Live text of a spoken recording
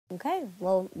Okay,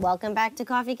 well, welcome back to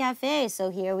Coffee Cafe. So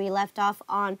here we left off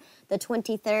on the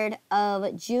 23rd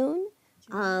of June,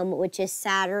 which is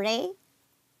Saturday.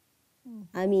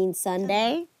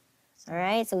 Sunday. All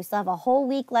right, so we still have a whole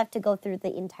week left to go through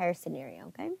the entire scenario,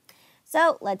 okay?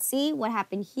 So let's see what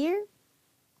happened here.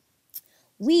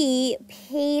 We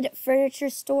paid furniture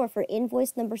store for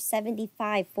invoice number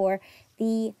 75 for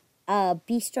the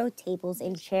bistro tables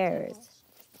and chairs.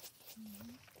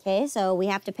 Okay, so we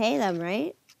have to pay them,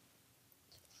 right?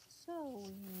 So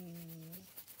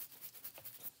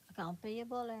account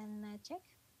payable and check.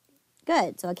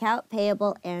 Good. So account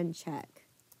payable and check.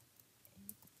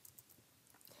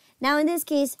 Now in this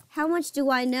case, how much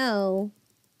do I know,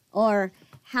 or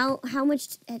how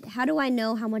do I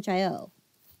know how much I owe?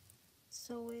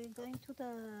 So we're going to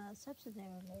the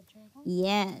subsidiary ledger. Huh?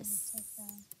 Yes.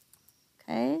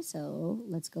 Okay, so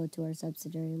let's go to our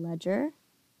subsidiary ledger.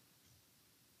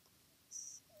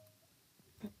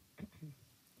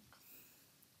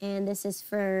 And this is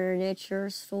furniture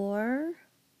store.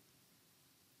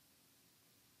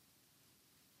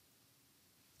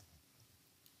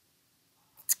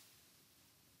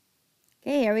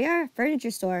 Okay, here we are, furniture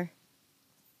store.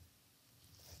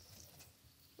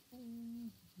 So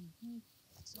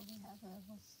we have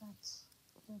what's that?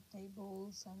 The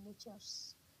tables and the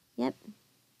chairs. Yep.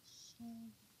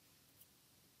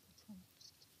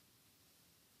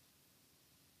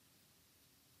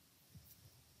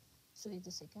 So it's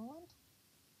the second one.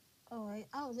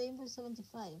 Oh, the invoice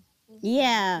 75.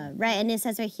 Yeah, right. And it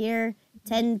says right here,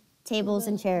 10 tables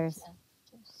and chairs.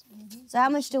 So how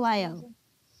much do I owe?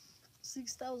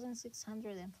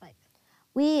 6,605.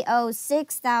 We owe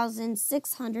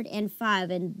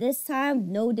 6,605, and this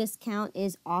time no discount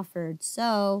is offered.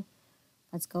 So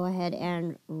let's go ahead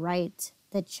and write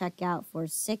the check out for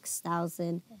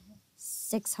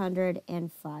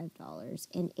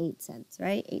 $6,605.08,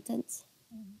 right? 8 cents?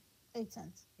 8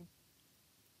 cents. Yeah.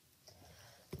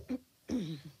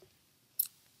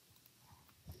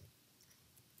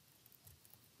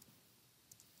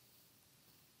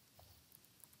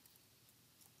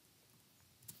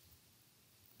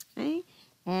 Okay,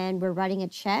 and we're writing a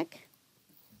check.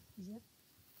 Yep.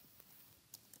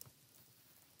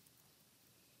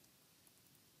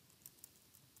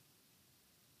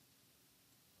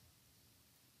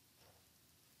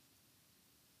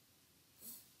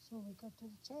 So we go to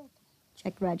the check.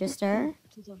 Check register.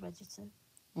 To the register.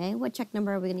 Okay, what check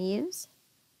number are we going to use?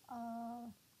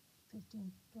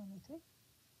 1523.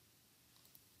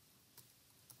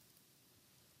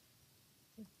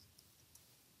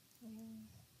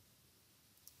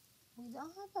 We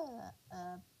don't have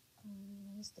a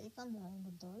mistake on the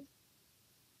inventory.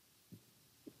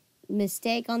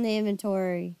 Mistake on the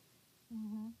inventory.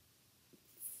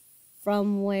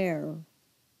 From where?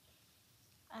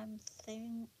 I'm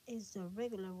thinking it's the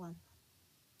regular one.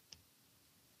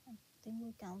 I think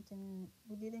we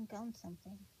didn't count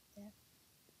something there.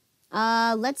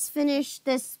 Let's finish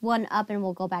this one up and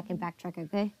we'll go back and backtrack,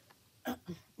 okay?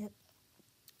 Yep.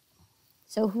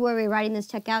 So who are we writing this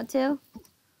check out to?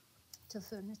 To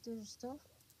furniture store.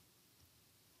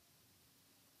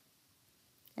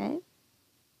 Okay.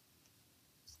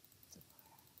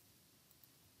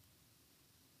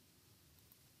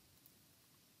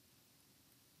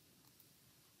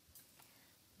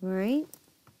 All right.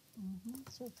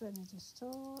 So furniture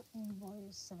store,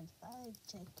 invoice 75,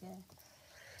 check.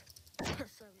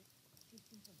 Sorry.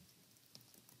 1523.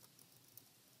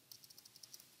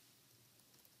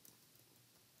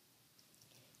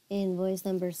 Invoice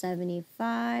number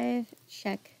 75,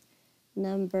 check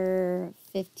number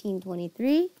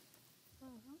 1523.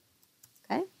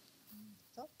 Okay.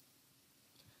 So,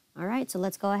 all right, so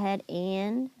let's go ahead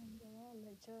and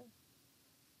ledger.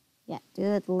 Yeah, do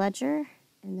the ledger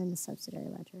and then the subsidiary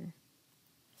ledger.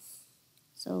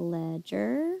 So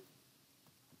ledger.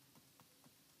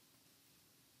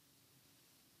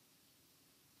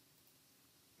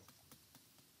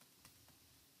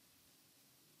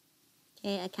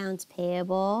 Okay, accounts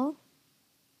payable.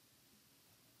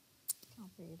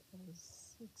 Account payable is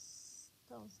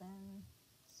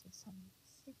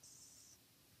 6,606.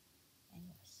 And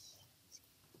yours.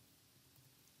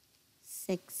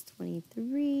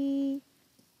 623.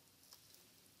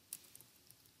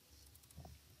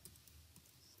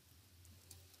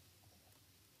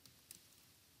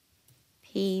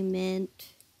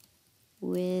 Payment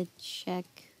with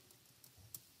check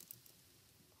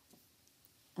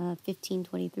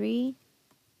 1523.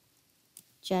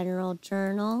 General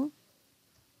journal.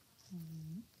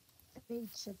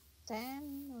 Page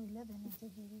 10 or 11, I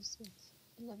think it is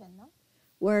 11, no?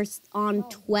 We're on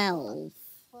 12.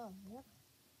 Well, yep.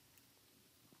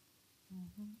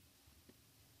 Mm-hmm.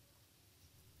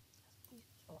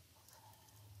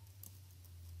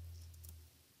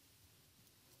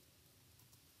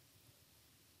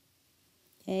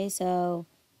 Okay, so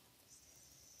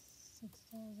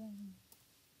 6,000.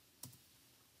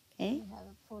 okay, We have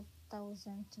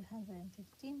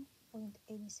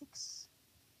 4,215.86.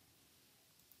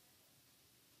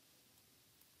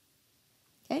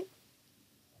 okay.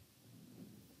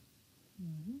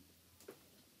 Mm-hmm.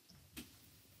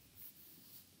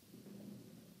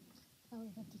 Now we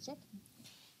have to check.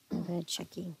 I'm gonna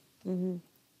checking. Mm-hmm.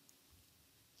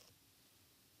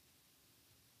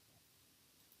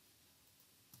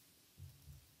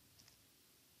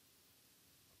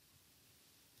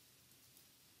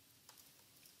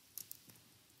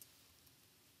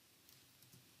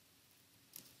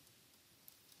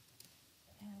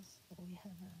 Yes, we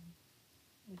have.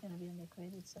 We're gonna be on the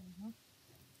credit side, no?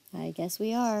 I guess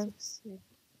we are.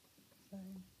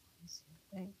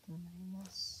 605.08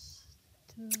 minus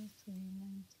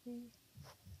 2393.23.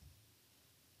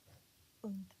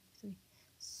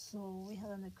 So we have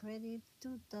on the credit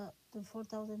to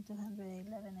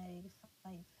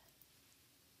 4,211.85.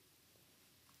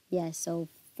 Yes, so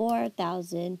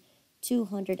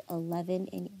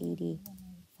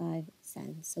 4,211.85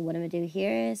 cents. So what I'm gonna do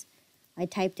here is I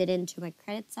typed it into my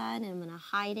credit side and I'm gonna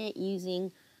hide it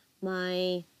using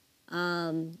my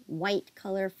white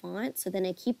color font. So then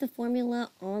I keep the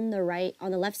formula on the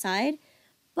left side,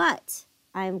 but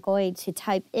I'm going to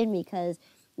type in because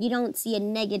you don't see a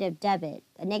negative debit.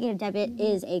 A negative debit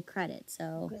is a credit.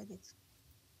 So Credit.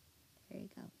 there you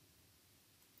go.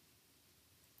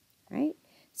 Right?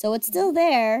 So it's still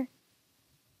there,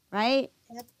 right?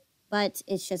 Yep. But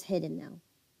it's just hidden now.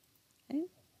 Okay?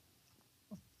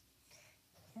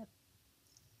 Yep.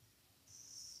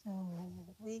 So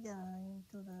we go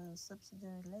into the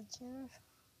subsidiary ledger,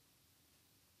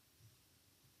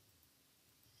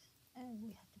 and we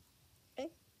have to pay.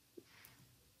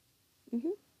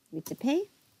 We have to pay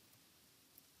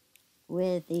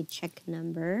with a check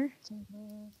number.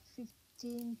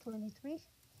 1523.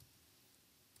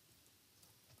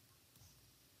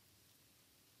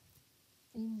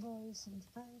 Invoice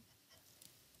 75.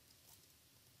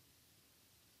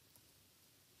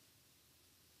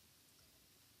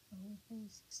 So we pay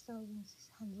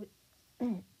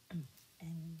 6,605.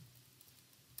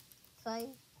 That's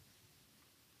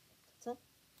all.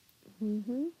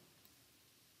 Mm-hmm.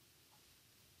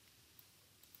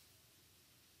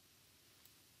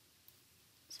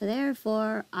 So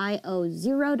therefore, I owe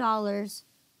 $0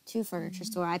 to Furniture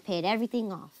Store. I paid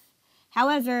everything off.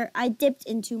 However, I dipped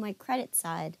into my credit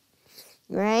side,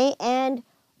 right? And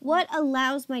what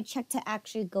allows my check to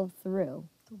actually go through?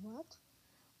 To what?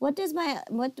 What does my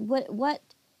what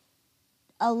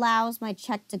allows my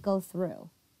check to go through?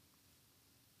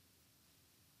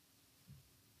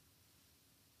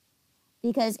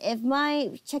 Because if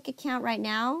my check account right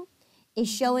now is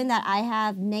showing that I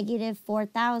have negative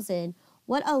 4,000,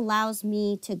 what allows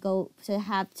me to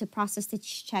process the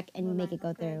check and The make line it go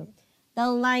of through? credit. The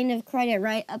line of credit,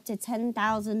 right? Up to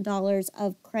 $10,000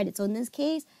 of credit. So in this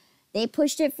case, they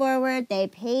pushed it forward. They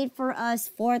paid for us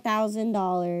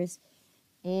 $4,000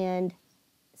 and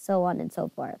so on and so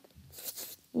forth.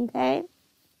 Okay?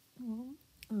 Mm-hmm.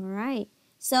 All right.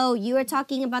 So you were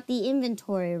talking about the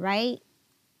inventory, right?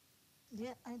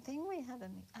 Yeah, I think we have a.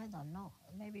 I don't know.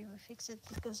 Maybe we fix it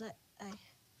because I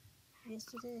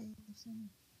yesterday.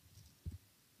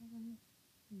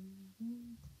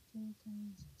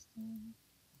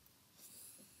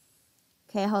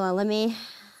 Okay, hold on. Let me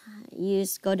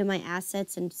go to my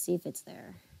assets and see if it's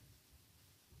there.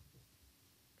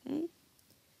 Okay.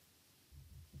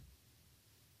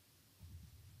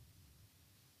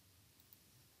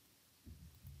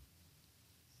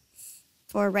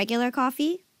 For regular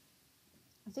coffee?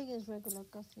 I think it's regular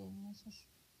coffee. I'm not so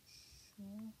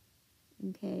sure.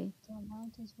 Okay. The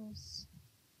amount is was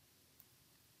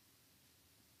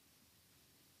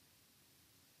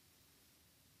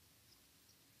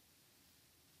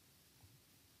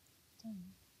 10.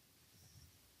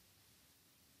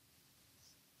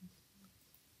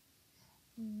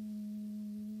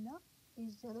 No,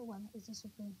 it's the other one. It's the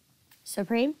Supreme.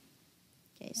 Supreme?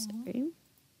 Okay, Mhm. Supreme.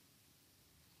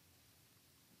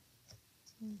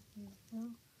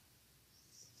 No.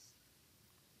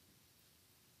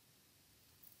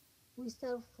 We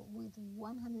start with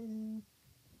 100.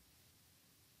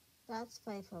 That's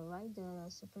FIFO, right? The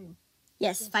Supreme.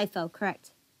 Yes, Yes. FIFO,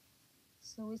 correct.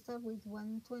 So we start with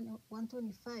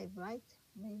 125, right?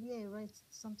 Maybe I write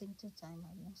something two times.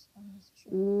 I'm not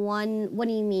sure. What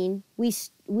do you mean?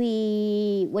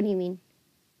 What do you mean?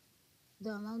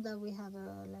 The amount that we have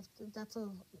left, that's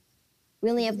all. We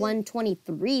only have We did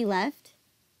 123 left.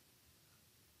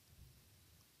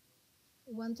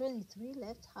 123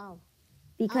 left. How?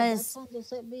 Because That's on the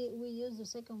we use the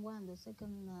second one, the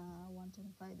second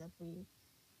 125 that we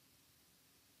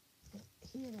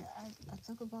here. I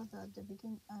talk about the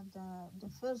beginning, the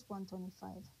first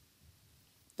 125.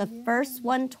 the Do you first know?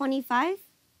 125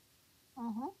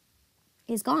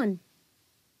 is gone.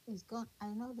 It's gone.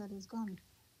 I know that it's gone,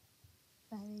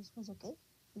 but it was okay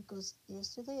because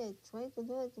yesterday I tried to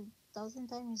do it 1,000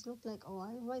 times. It looked like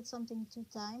I write something 2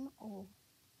 times or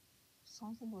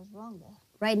something was wrong there.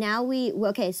 Right now,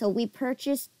 so we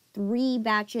purchased 3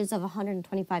 batches of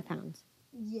 125 pounds.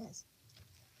 Yes.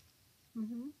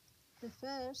 The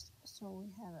first, so we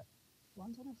have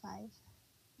 125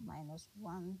 minus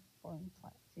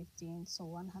 1.15, so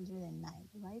 109,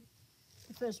 right?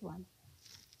 The first one.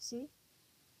 See?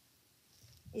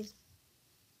 It's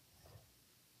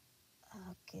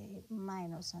okay,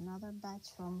 minus another batch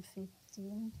from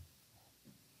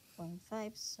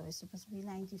 15.5, so it's supposed to be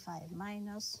 95,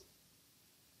 minus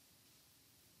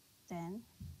 10,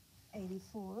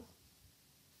 84,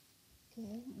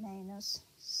 okay, minus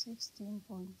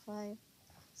 16.5,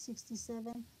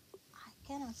 67. I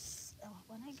cannot,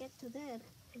 when I get to there,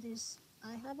 it is,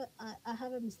 I have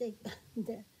a mistake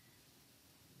there.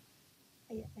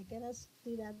 I cannot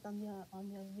see that on your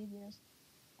videos,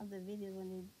 on the video when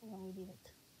we did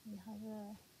it. We have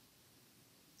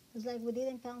it's like we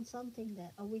didn't count something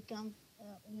there, or we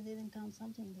didn't count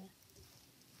something there.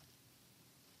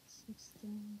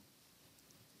 16,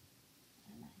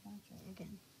 and I don't try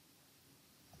again.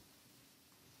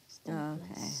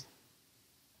 Okay.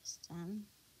 Plus 10,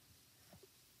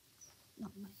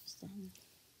 not minus 10.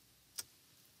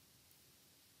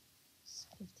 It's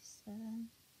 57.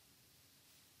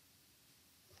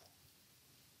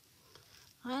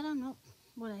 I don't know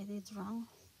what I did wrong.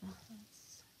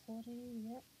 That's 40,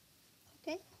 yeah.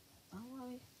 Okay, don't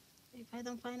worry. If I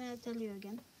don't find it, I'll tell you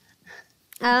again.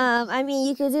 I mean,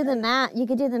 you could do the math. You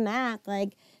could do the math,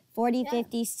 like 40,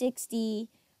 50, 60,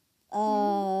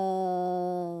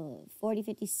 40,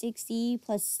 50, 60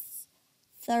 plus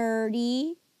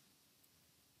 30.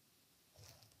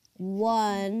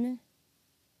 1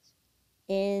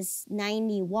 is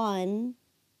 91.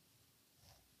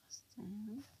 Plus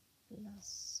 10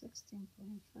 plus 16.5.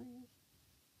 17.5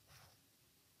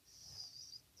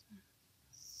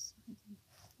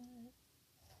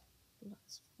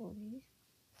 plus 40.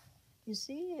 You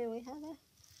see, we have a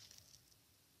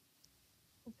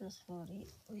plus 40.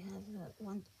 We have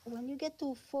one. When you get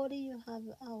to 40, you have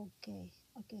okay.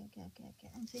 I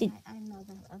think I know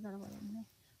the other way.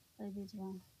 I did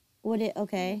wrong.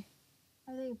 Okay?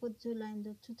 I think I put 2 times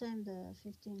the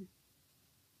 15.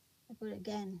 I put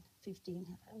again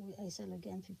 15. I sell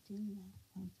again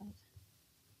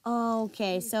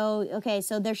 15.5. Okay,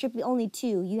 so there should be only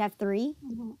 2. You have 3?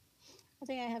 I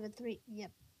think I have a 3.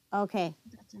 Yep. Okay.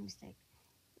 That's a mistake.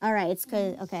 All right, it's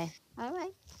good. Okay. All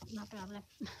right. No problem.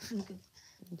 Good.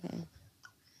 Okay.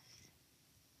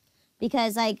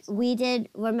 Because we did,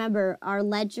 remember, our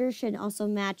ledger should also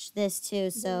match this too.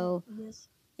 So yes.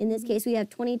 In this case, we have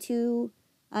 22,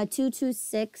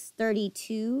 226,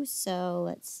 32. So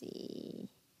let's see.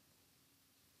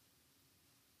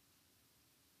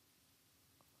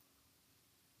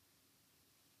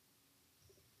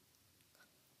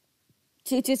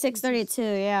 22632,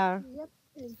 yeah. Yep,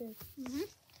 it's good.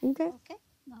 Okay. Okay,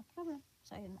 no problem.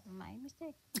 So my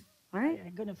mistake. All right.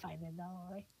 I'm gonna find it now,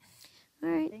 all right? All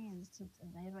right. I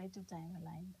write 2 times a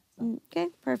line. Okay,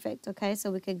 perfect. Okay,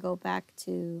 so we could go back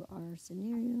to our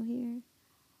scenario here.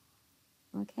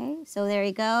 Okay, so there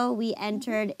you go. We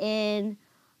entered in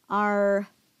our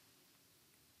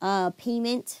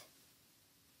payment.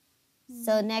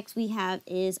 So next we have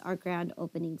is our grand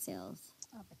opening sales.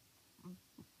 Okay.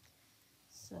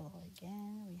 So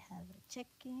again, we have a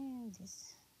check-in,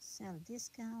 this sell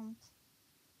discount.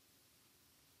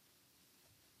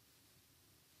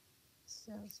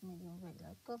 Sales medium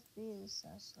regular coffee,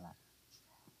 sales large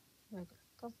regular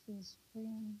coffee,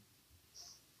 spring.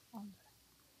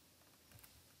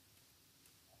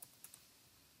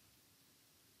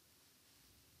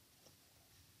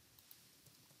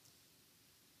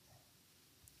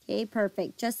 Okay,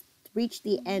 perfect. Just reach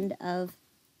the end of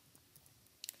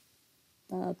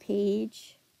the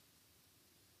page.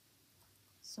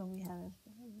 So we have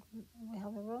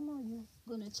a run, or you're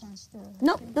gonna change the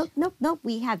Nope.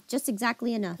 We have just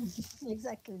exactly enough.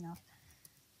 Exactly enough.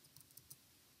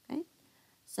 Okay.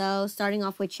 So starting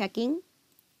off with checking.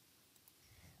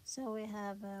 So we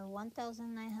have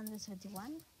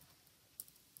 1,931.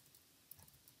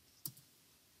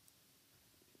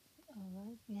 All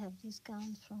right. We have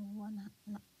discount from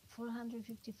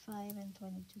 455 and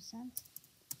 22 cents.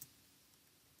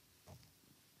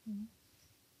 Mhm.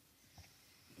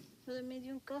 For the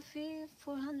medium coffee,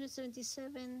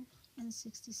 477 and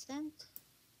 60 cents.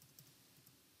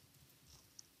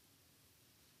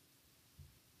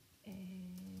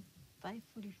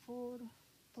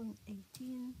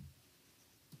 544.18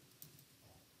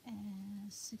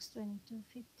 and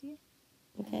 622.50.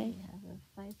 Okay. And we have a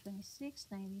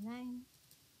 526.99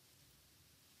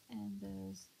 and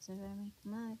the ceramic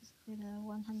mugs with a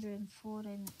 104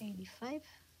 and 85.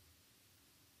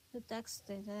 The tax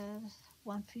did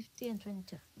 150 and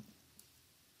 22.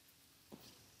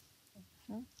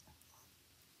 Mhm.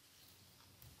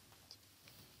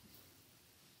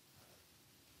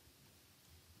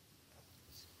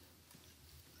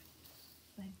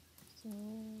 Right. So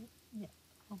yeah,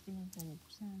 opening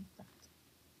 20% tax.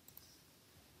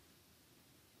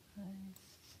 Right.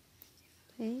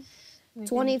 Okay. We're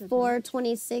going to the 24, ledger.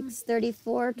 26,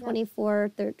 34, Yeah. 24,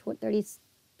 30,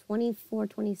 24,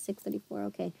 26, 34.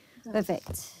 Okay. That's it. Perfect.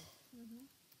 Mhm.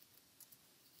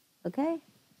 Okay.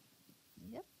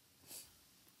 Yep.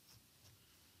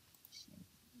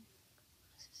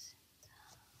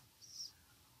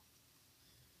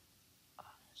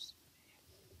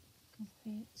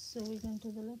 Okay, so we're going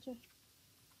to the ledger.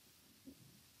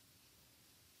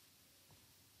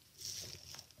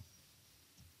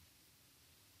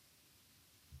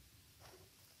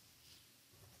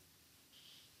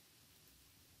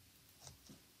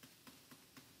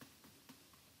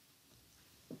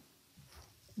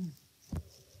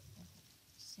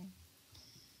 See.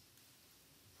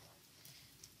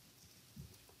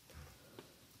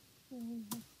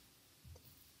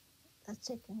 That's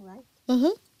checking, right?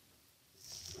 Uh-huh.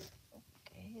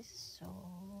 Okay, so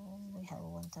we have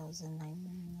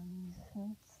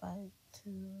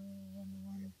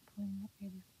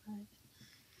 1,952.11.85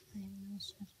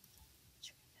 minus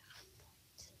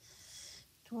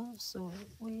 12. So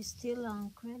we still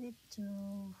on credit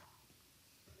to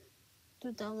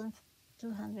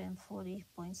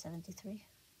 2,240.73.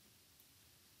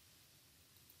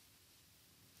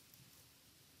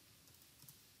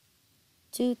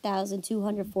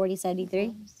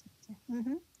 2,240.73.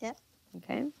 Mm-hmm. Yep.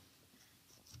 Okay.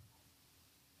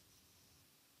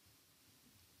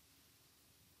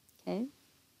 Okay.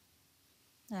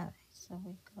 All right. So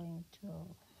we're going to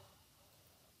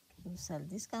sell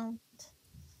discount.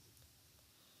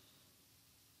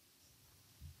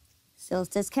 Sales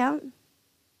discount.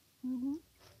 Mm-hmm.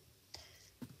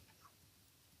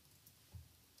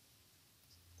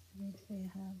 We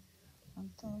have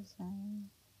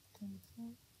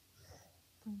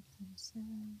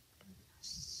 1,024.37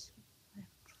 plus 5.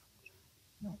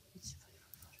 No, it's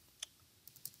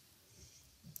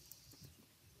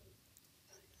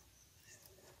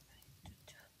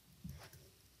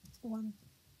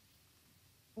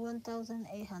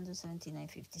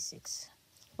 1,879.56.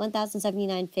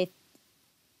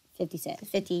 1,079.56.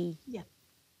 50. Yeah,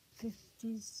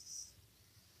 50.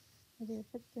 What did I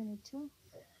put? 22,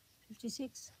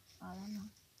 56. I don't know.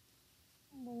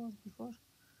 What was before?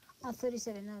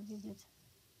 37. No, did it?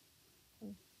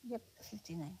 Yep,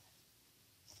 59.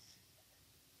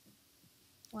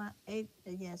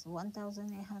 Yes,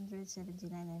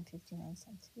 1,879 and 59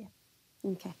 cents. Yeah.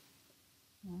 Okay.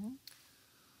 Mm-hmm.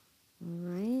 All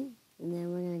right. And then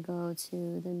we're going to go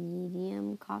to the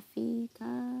medium coffee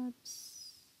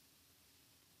cups.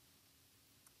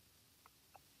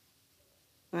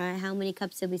 All right. How many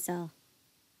cups did we sell?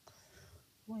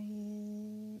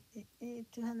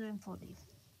 240.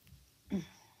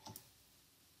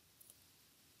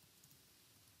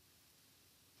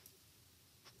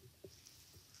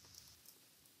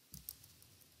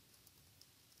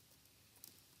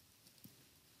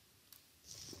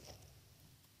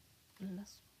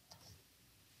 Last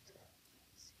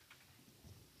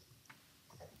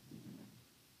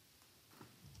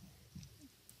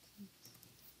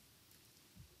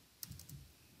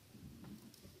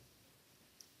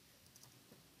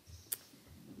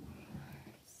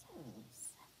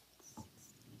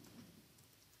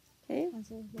Okay.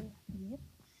 Yep.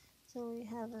 So we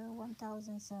have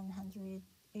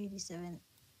 1,787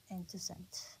 and 2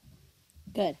 cents.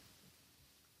 Good.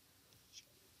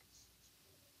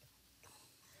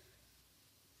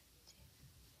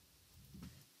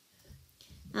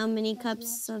 How many That's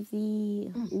cups of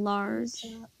the large?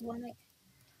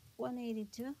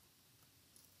 182.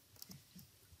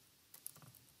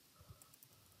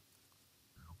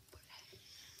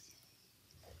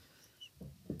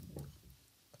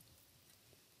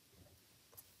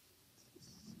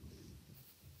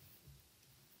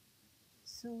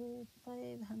 So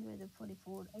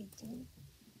 544.18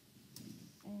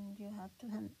 and you have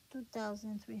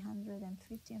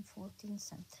 2,350 and 14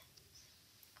 cents.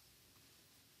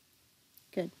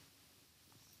 Good.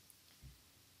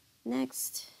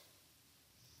 Next.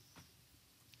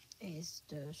 Is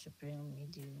the supreme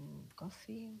medium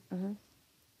coffee.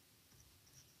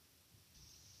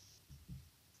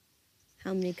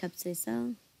 How many cups they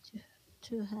sell?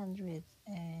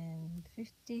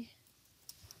 250.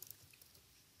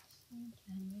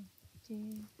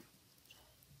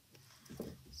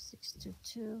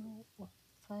 62,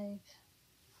 5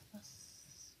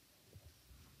 plus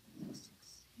 6,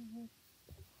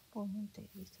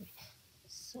 483.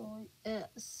 So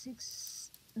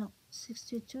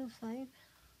 62, 5.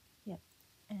 Yep.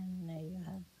 And you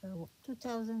have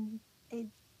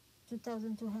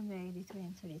 2,283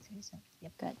 and 33 cents.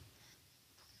 Yep. Good.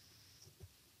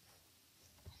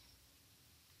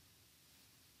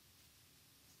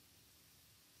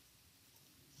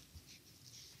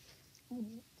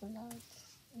 The large,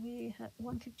 we have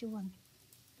 151.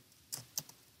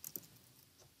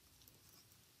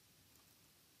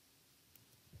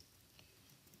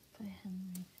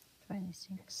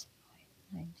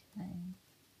 $526.99.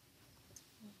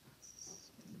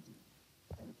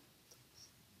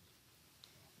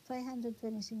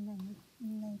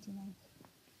 526.99.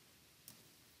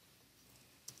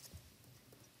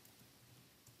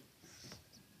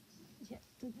 Yeah,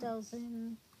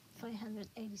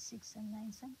 2,586 and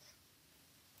 9 cents.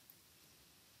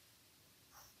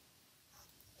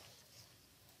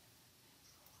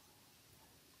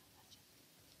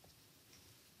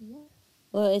 Yeah,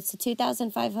 Well, it's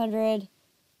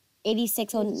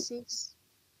 2,586 on. 86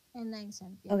 and 9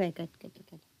 cents. Yeah. Okay, good.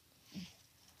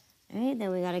 All right,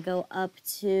 then we gotta go up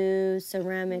to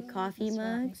ceramic coffee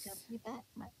mugs. Coffee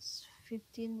mugs.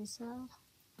 15 we sell.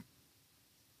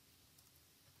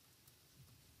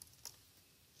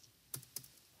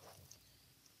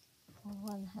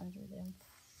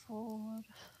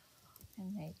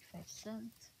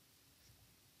 $104.85.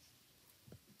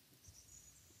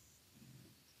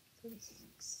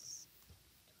 36.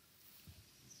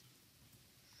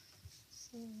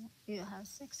 So you have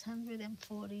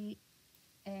 640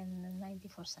 and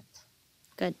 94 cents.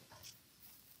 Good.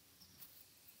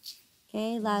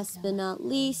 Okay, last but not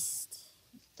least.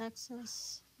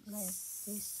 Taxes like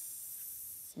this.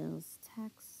 Sales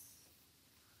tax.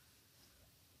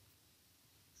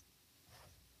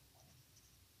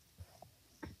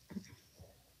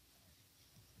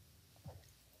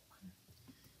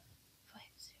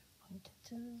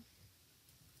 $50.2.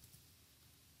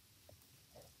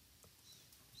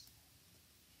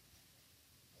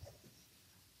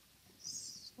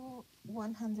 So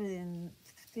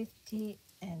 150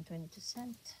 and 22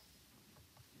 cents.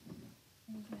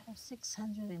 And you have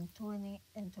 620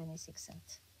 and 26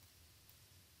 cents.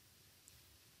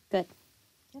 Good.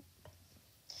 Yep.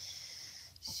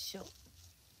 So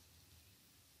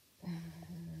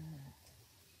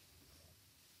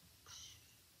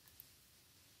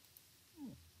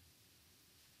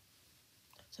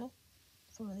that's all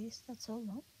for this. That's all,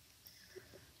 no?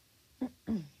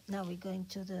 Now we're going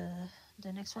to the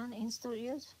next one, in-store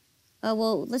use.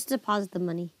 Well, let's deposit the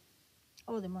money.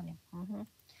 Oh, the money.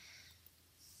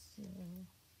 So,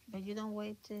 but you don't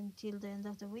wait until the end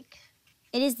of the week?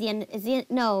 It is the end. It's the end.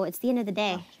 No, it's the end of the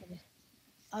day.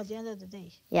 At the end of the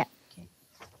day. Yeah. Okay.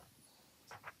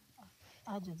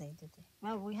 I'll do the day.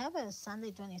 Well, we have a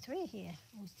Sunday 23 here.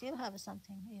 We still have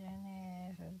something here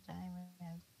and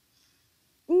time.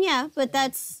 Yeah, but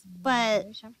it's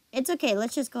okay.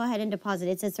 Let's just go ahead and deposit.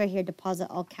 It says right here, deposit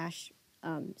all cash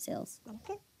sales.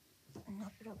 Okay, no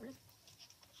problem.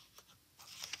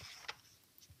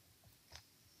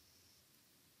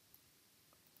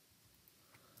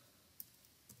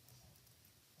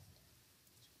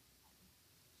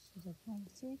 So the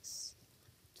 26.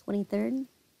 23rd.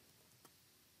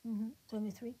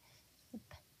 23. Yep.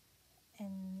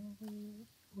 And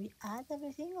we add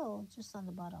everything or just on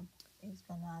the bottom? It's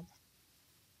gonna add.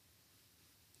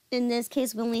 In this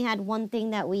case, we only had one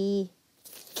thing that we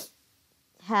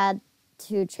had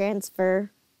to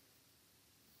transfer.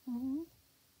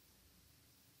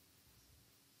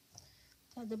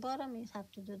 At the bottom, you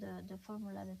have to do the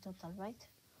formula, the total, right?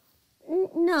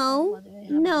 No,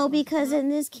 because in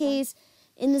this case,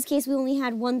 we only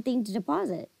had one thing to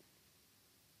deposit.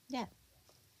 Yeah.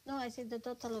 No, I said the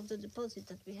total of the deposit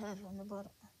that we have on the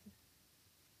bottom.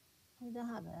 We don't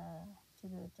have to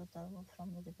do the total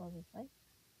from the deposit, right?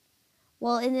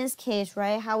 Well, in this case,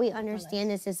 right, how we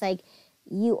understand this is like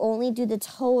you only do the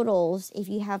totals if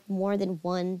you have more than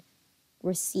one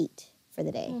receipt for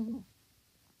the day.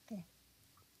 Okay.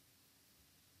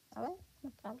 All right,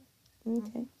 no problem.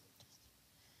 Okay.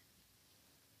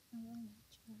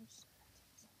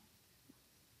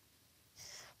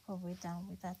 Oh, we're done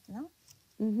with that now.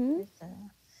 Mm-hmm.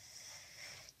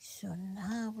 So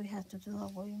now we have to do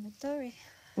our inventory.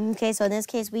 Okay, so in this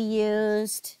case, we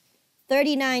used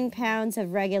 39 pounds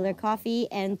of regular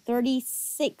coffee and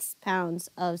 36 pounds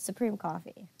of Supreme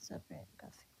coffee. Supreme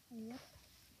coffee. Yep.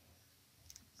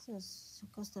 So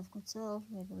cost of goods sold,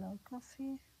 regular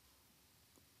coffee.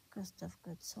 Cost of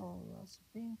goods sold,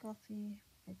 Supreme coffee,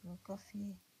 regular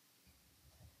coffee.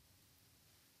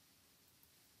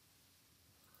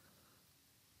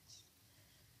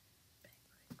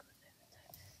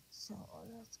 So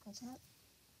let's go that.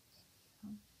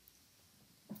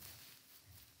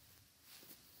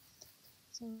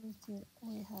 So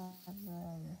we have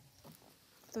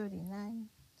 39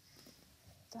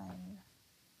 times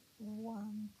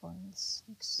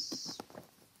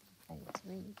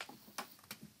 1.653,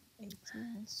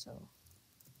 18, so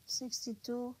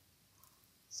 62,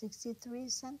 63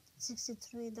 cents,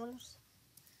 $63.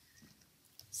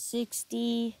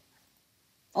 60.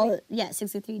 Oh, yeah,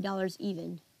 $63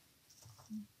 even.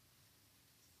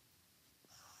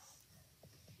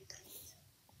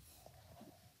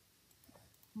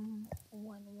 Mm,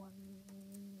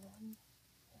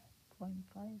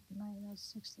 111.5 minus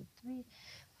 63,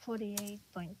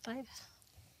 48.5.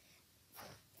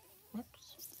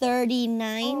 Oops.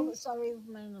 39. Oh, sorry,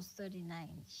 minus 39.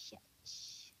 Shit.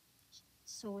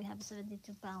 So we have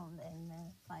 72 pounds and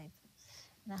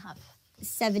 5.5.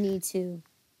 72.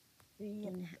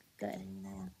 Yep. Good. And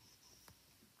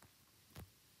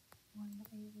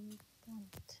 180.11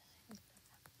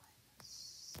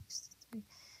 minus 63,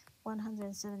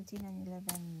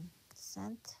 117.11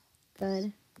 cents.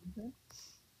 Good. Mm-hmm.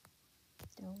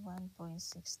 So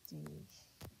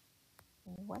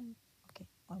 1.61. Okay,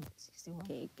 1.61.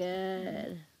 Okay,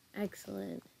 good.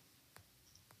 Excellent.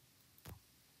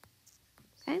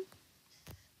 Okay.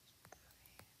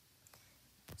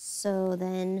 So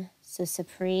then,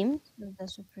 Supreme. The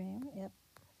Supreme, yep.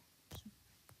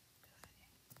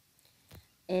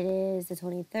 It is the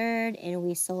 23rd, and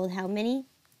we sold how many?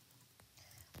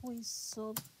 We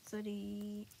sold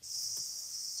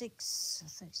 36.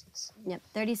 36. Yep,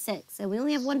 36. So we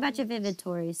only have one batch of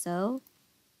inventory, so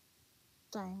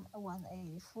Time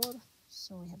 184.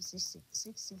 So we have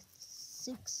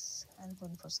 66 and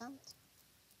 1%.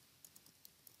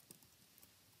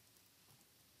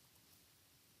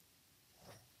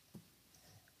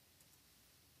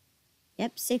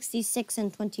 yep, 66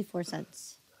 and 24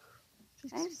 cents.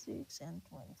 66 and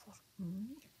 24.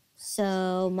 Mm-hmm.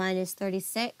 So minus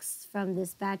 36 from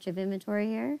this batch of inventory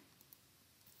here.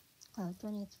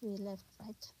 23 left,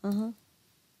 right? Uh-huh.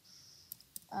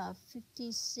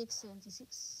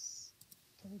 56.76.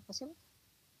 Can it possible?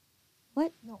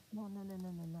 What? No.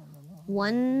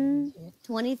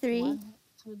 123.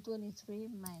 223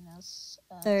 minus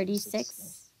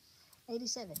 36.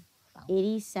 87 pounds.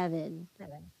 87.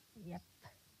 7. Yep.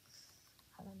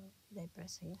 I don't know. They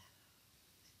press here.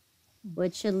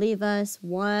 Which should leave us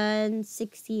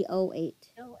 160.08.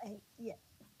 Oh, 8. Yeah.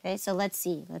 Okay, so let's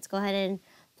see. Let's go ahead and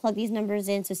plug these numbers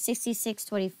in. So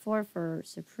 66.24 for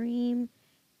Supreme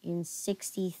and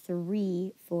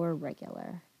 63 for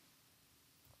regular.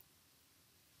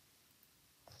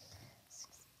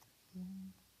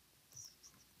 63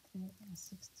 and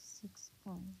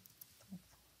 66.24.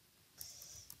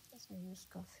 Let's use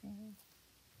coffee.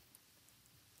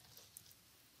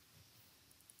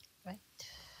 Right.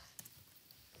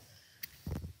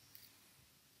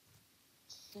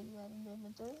 So you are in the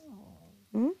inventory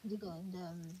or you go in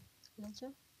the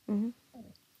ledger? Mm-hmm.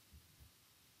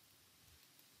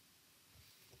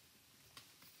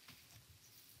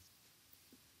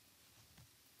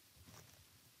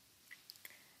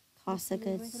 Cost of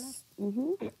goods.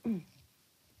 Mm-hmm.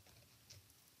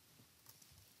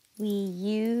 We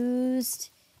used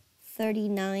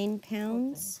 39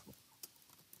 pounds,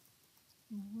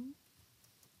 Mm-hmm.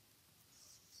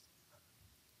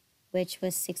 which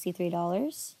was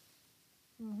 $63.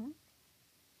 Mm-hmm.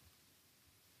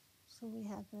 So we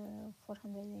have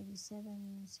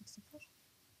 487.64.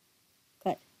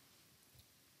 Good.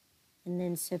 And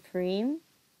then Supreme,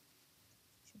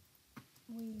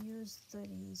 We use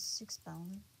 36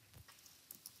 pounds.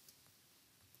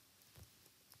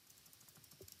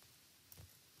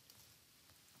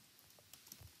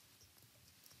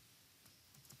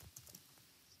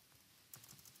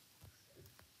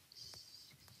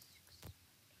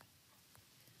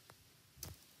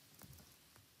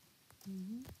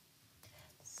 Mm-hmm.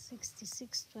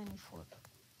 66.24.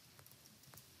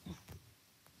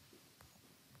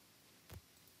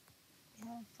 We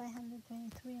have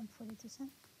 523 and 42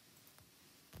 cents.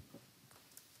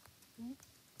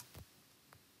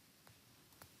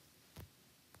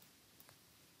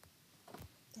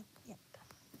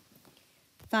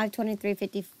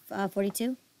 523.50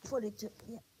 42. 42.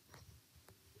 Yeah.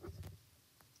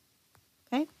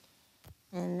 Okay.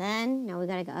 And then now we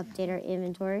gotta go update our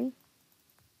inventory.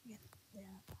 Yeah.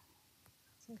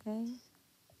 Okay.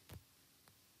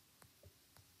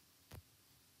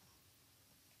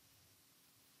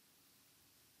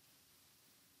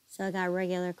 So I got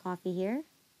regular coffee here.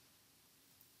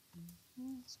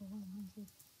 So 100.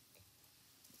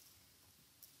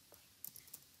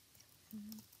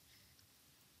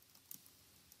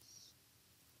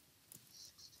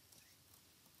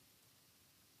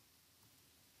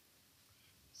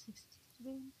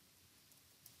 63.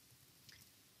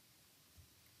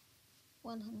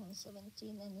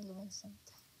 117 and 11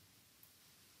 cents.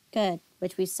 Good.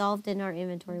 Which we solved in our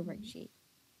inventory worksheet.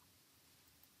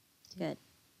 Good.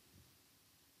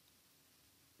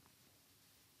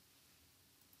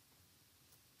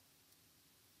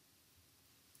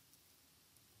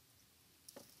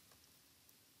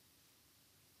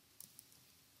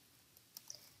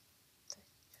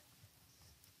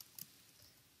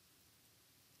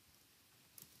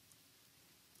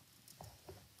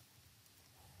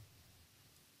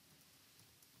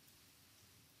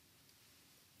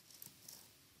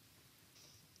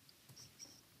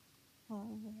 Uh,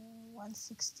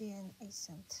 160 and 8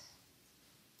 cents.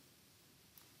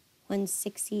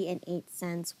 160 and 8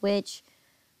 cents, which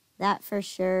that for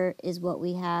sure is what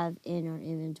we have in our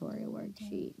inventory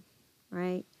worksheet,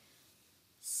 right?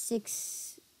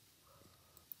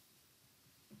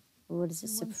 What is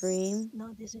this, Supreme?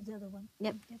 No, this is the other one.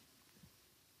 Yep.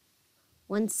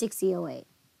 160.08.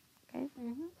 Okay.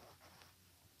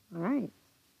 All right.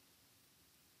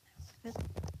 Good.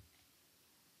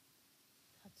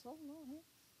 That's all, no? Eh?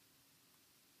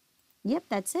 Yep,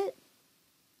 that's it.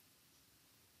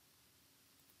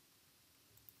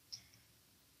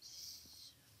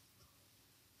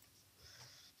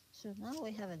 So now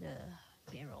we have the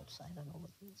payroll side. I don't know what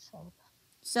it's all about.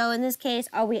 So in this case,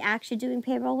 are we actually doing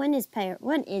payroll? When is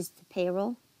the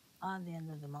payroll? On the end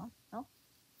of the month, no?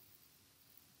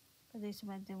 But they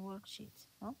submit the worksheets,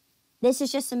 no? This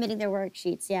is just submitting their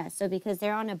worksheets, yeah. So because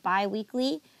they're on a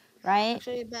bi-weekly, right?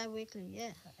 Actually, bi-weekly,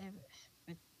 yeah.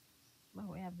 But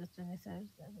we have the 23rd.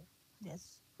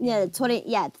 Yes. Yeah, the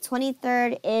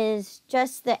 23rd is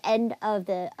just the end of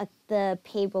the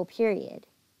payroll period.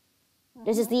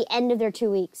 This is the end of their 2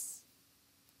 weeks.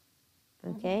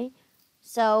 Okay?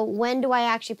 So when do I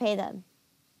actually pay them?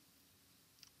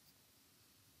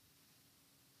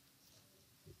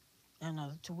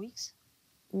 Another 2 weeks?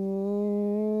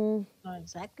 Mm, Not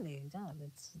exactly. No,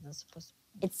 that's supposed to.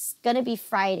 it's going to be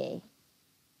Friday.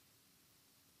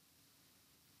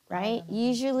 Right?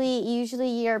 Usually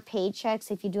your paychecks,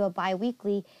 if you do a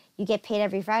bi-weekly, you get paid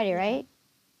every Friday, right?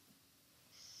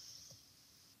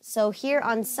 So here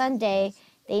on Sunday,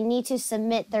 they need to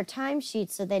submit their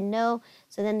timesheets so then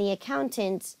the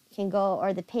accountant can go,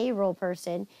 or the payroll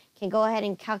person can go ahead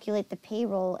and calculate the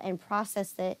payroll and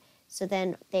process it, so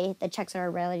then the checks are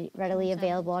readily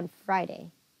available on Friday.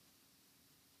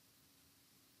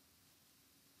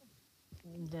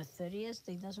 The 30th,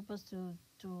 they're not supposed to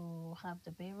have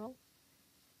the payroll.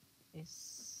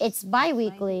 It's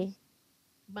bi-weekly.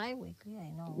 Bi-weekly,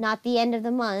 I know. Not the end of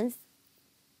the month.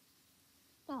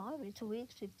 No, every 2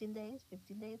 weeks, 15 days,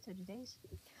 30 days.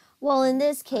 Well, in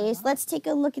this case, let's take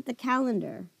a look at the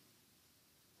calendar.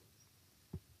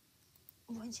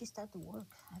 When she started to work,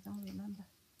 I don't remember.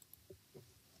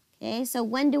 Okay, so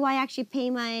when do I actually pay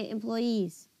my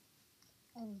employees?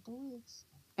 Every 2 weeks.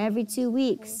 Every 2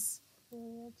 weeks.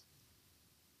 Period.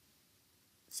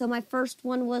 So my first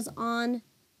one was on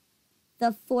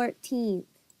the 14th.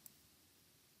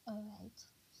 All right.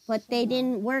 But they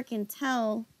didn't work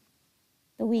until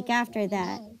the week after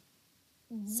that.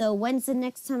 So when's the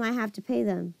next time I have to pay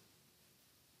them?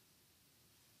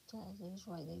 Today's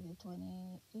Friday the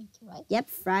 28th, right? Yep,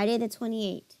 Friday the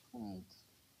 28th.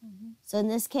 So in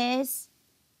this case,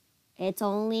 it's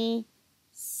only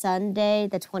Sunday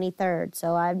the 23rd.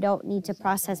 So I don't need to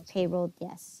process payroll,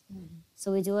 yes.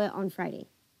 So we do it on Friday.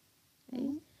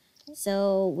 Okay.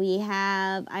 So we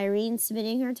have Irene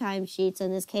submitting her timesheet. So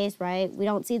in this case, right, we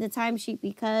don't see the timesheet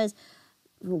because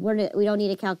we don't need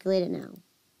to calculate it now.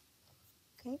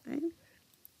 Okay. Right?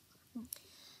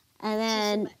 And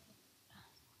then,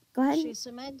 go ahead. She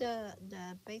submitted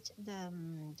the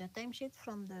timesheet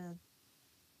from the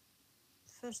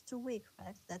first 2 weeks,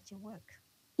 right? That you work.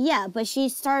 Yeah, but she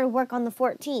started work on the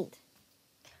 14th.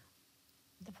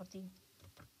 The 14th.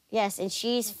 Yes, and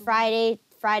she's Friday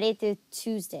through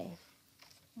Tuesday.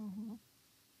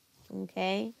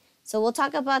 Okay, so we'll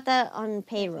talk about that on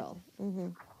payroll.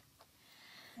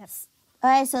 Yes. All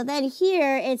right, so then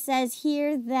here it says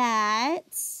here that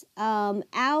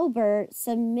Albert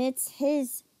submits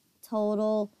his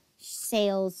total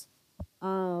sales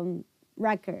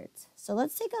records. So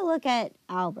let's take a look at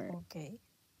Albert. Okay.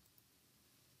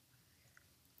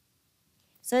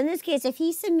 So in this case, if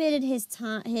he submitted his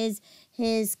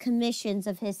commissions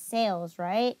of his sales,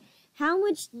 right? How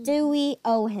much do we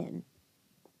owe him?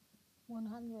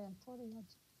 140.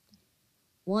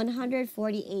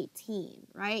 140.18,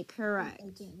 right? Correct.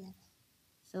 18, yeah.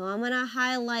 So I'm going to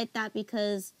highlight that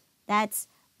because that's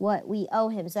what we owe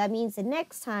him. So that means the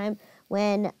next time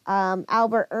when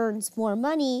Albert earns more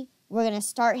money, we're going to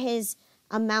start his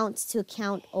amounts to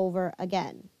account over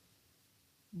again.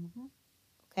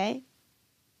 Okay?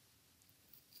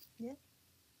 Yeah.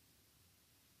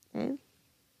 Okay.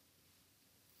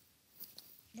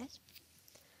 Yes.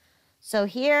 So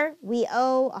here we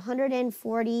owe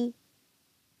 140.18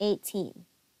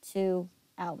 to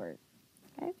Albert.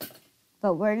 Okay?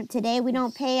 But today we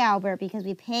don't pay Albert because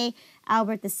we pay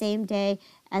Albert the same day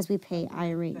as we pay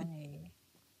Irene.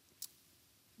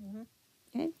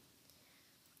 Okay?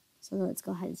 So let's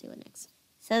go ahead and see what next.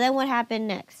 So then what happened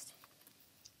next?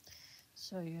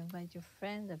 So you invite your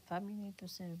friends and family to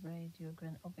celebrate your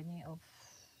grand opening of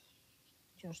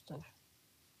your store.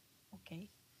 Okay.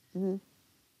 Mm-hmm.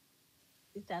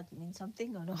 Did that mean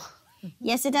something or no?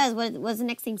 Yes, it does. What does the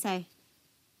next thing say?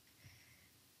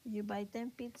 You buy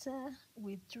 10 pizza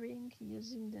with drink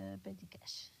using the petty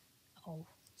cash. Oh,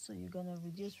 so you're gonna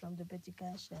reduce from the petty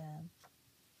cash,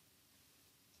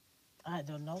 I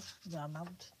don't know, the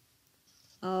amount.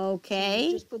 Okay.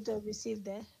 So just put the receipt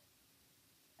there,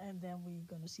 and then we're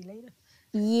gonna see later.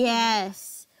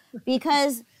 Yes,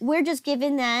 because we're just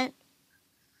given that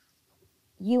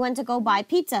you went to go buy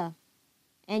pizza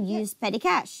and use petty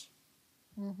cash.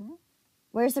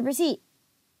 Where's the receipt?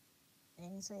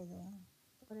 Inside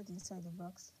put it inside the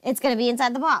box. It's going to be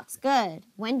inside the box. Good.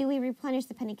 When do we replenish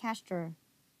the penny cash drawer?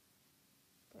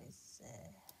 Pues,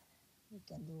 you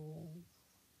can do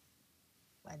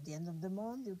at the end of the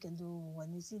month. You can do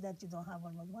when you see that you don't have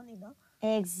enough money, no?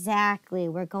 Exactly.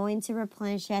 We're going to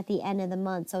replenish it at the end of the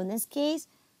month. So in this case,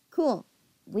 cool.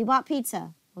 We bought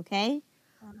pizza, okay?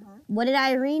 What did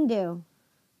Irene do?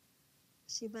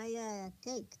 She buy a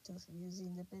cake too,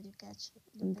 using the petty cash.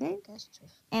 Okay. Petty cash too.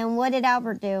 And what did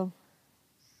Albert do?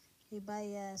 He buy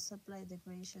a supply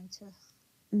decoration too.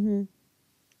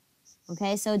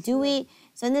 Okay, so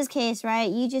so in this case, right,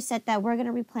 you just said that we're going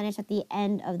to replenish at the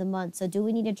end of the month. So do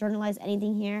we need to journalize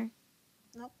anything here?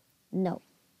 Nope. No.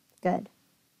 Good.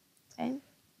 Okay.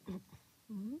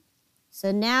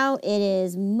 So now it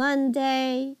is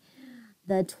Monday,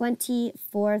 the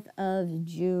 24th of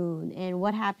June. And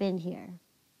what happened here?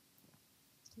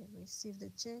 He received the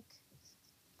check,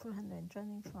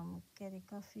 420 from Kerry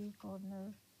Coffee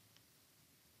Corner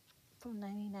for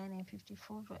 99.54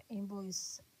 for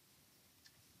invoice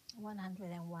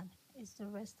 101. It's the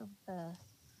rest of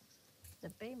the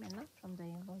payment, no? From the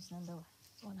invoice number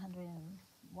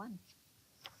 101.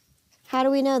 How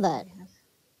do we know that?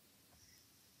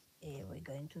 We're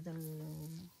going to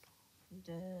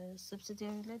the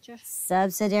subsidiary ledger.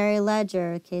 Subsidiary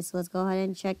ledger. Okay, so let's go ahead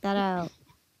and check that out.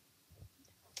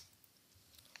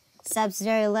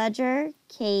 Subsidiary ledger,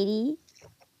 Katie.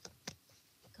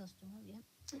 Customer, yeah.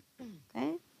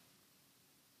 Okay.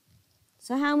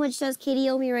 So how much does Katie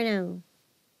owe me right now?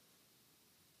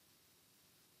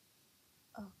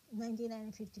 Oh,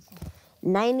 99.54.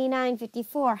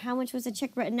 99.54. How much was the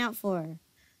check written out for?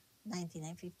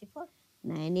 99.54.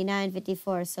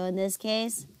 99.54. So in this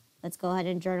case, let's go ahead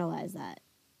and journalize that.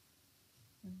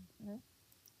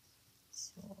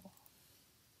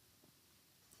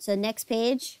 So next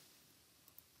page,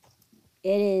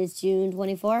 it is June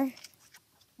 24.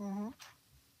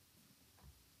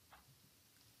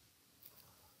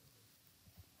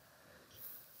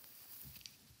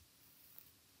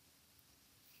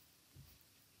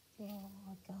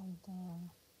 Account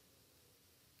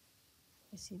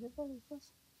receivable, it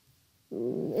was.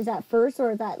 Is that first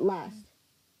or is that last?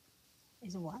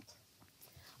 Is it what?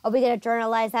 Are we going to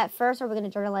journalize that first or are we going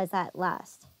to journalize that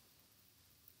last?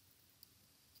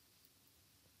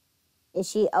 Is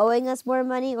she owing us more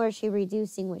money or is she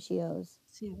reducing what she owes?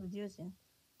 She's reducing.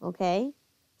 Okay.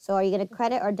 So are you going to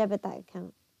credit or debit that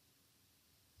account?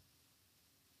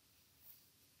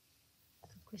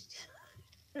 Good question.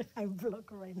 I'm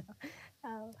blocked right now.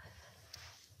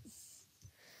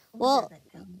 Well,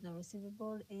 the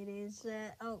receivable, it is,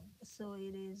 so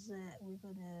it is, we're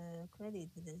going to credit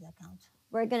this account.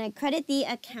 We're going to credit the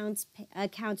accounts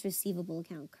receivable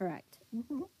account, correct.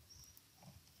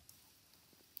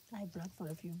 I blocked for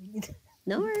a few minutes.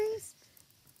 No worries.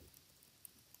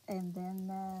 and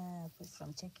then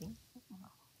from checking.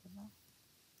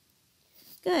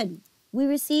 Good. We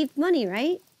received money,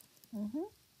 right? Mm-hmm.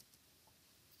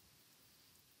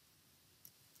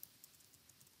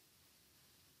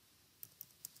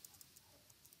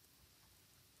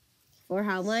 For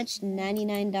how much?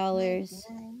 $99.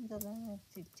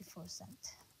 $99.54.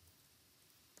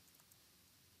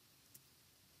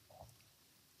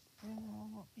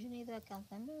 You need the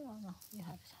account number or no? You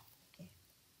have it. Okay.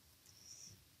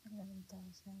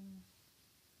 11,000.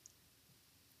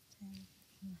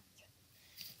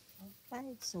 All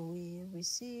right. So we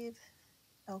receive.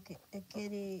 Okay.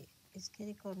 Kitty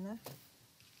corner.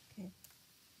 Okay.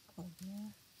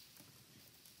 Corner.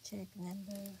 Check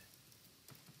number.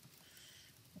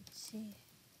 Let's see.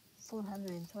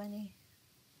 420.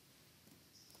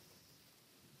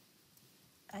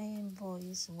 I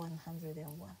invoice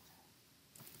 101.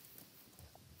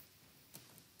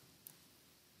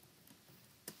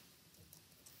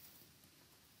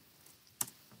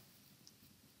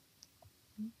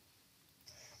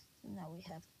 So now we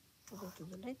have to go to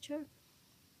the ledger.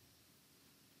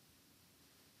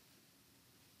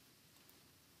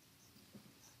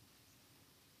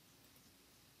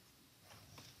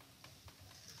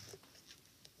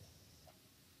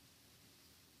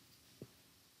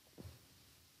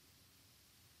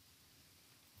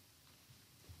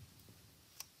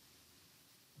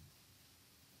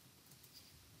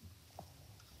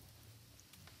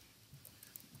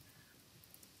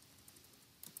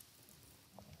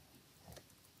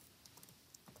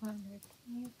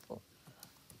 $124.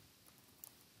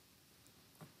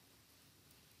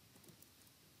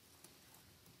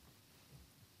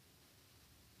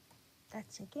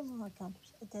 That's checking or account.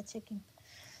 That's checking.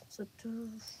 So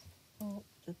 2, 2.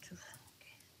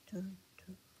 Okay. 2,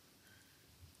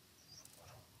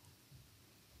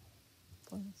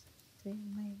 2.3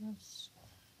 minus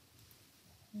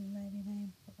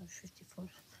 99.54.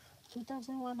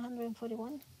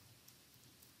 2,141.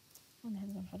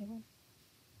 141.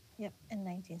 Yep, and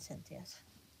 19 cents. Yes.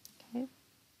 Okay.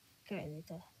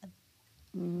 Credit.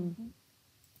 Mm.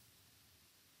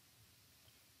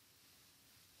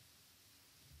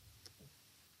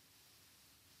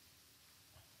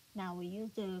 Now we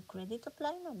use the credit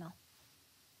line or no?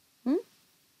 Hmm?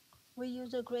 We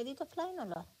use the credit line or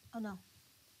no? Oh no.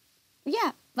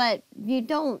 Yeah, but we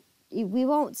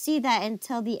won't see that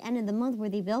until the end of the month where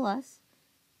they bill us.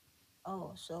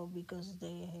 Oh, so because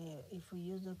if we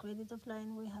use the credit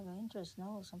line, we have an interest,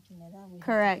 no, or something like that. We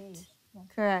Correct. have to pay. No.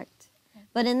 Correct.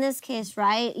 But in this case,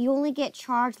 right, you only get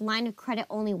charged line of credit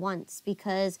only once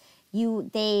because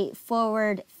they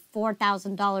forward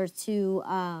 $4,000 to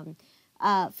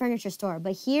furniture store.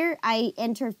 But here I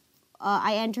entered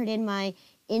in my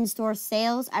in-store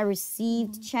sales. I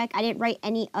received check. I didn't write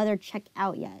any other check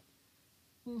out yet.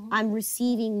 I'm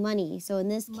receiving money. So in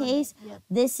this case, Yep.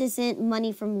 this isn't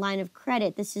money from line of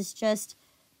credit. This is just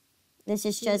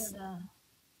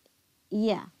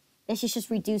yeah. This is just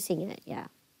reducing it. Yeah.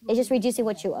 It's just reducing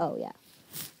what you owe. Yeah.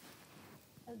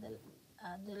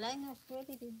 The line of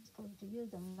credit is going to use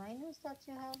the minus that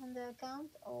you have in the account,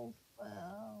 or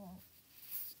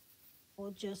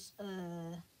just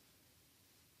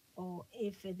or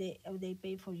if they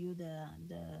pay for you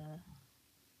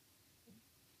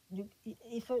if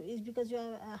it's because you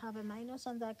have a minus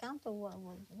on the account, or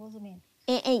what does it mean?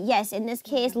 And yes, in this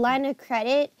case, line of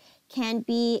credit can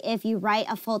be if you write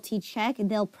a faulty check,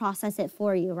 they'll process it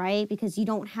for you, right? Because you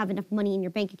don't have enough money in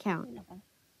your bank account,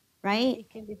 right? It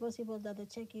can be possible that the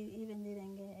check even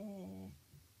didn't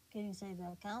get inside the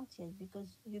account yet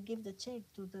because you give the check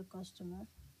to the customer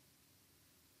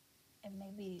and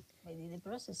maybe they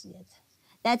process yet.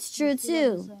 That's true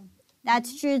too.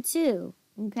 That's true too.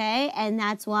 Okay, and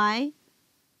that's why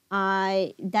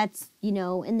in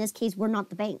this case, we're not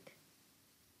the bank.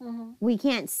 We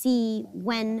can't see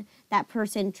when that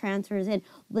person transfers in.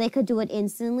 They could do it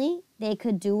instantly. They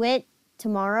could do it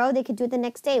tomorrow. They could do it the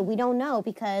next day. We don't know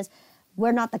because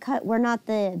we're not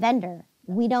the vendor.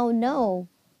 We don't know.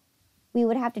 We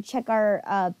would have to check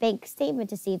our bank statement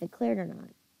to see if it cleared or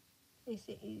not.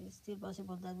 It's still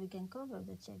possible that we can cover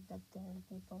the check that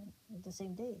people the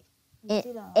same day.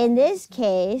 In this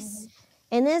case,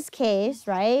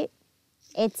 right?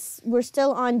 We're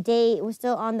still on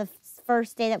the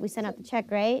first day that we sent out the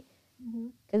check, right?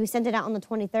 Because we sent it out on the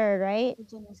 23rd, right?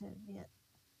 Yeah.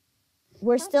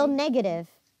 We're still negative,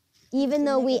 even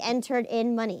though we entered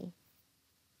in money.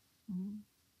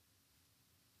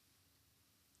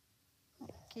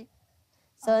 Okay.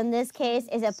 So in this case,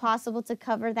 is it possible to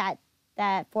cover that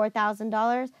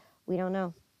 $4,000? We don't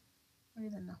know. We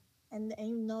don't know. And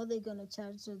you know they're gonna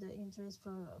charge you the interest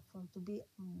for to be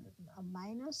a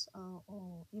minus,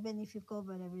 or even if you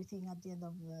cover everything at the end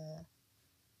of the.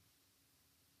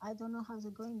 I don't know how's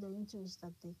it going. The interest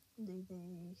that they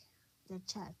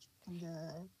charge on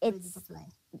the credit It's of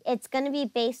line. it's going to be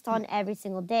based on every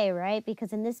single day, right?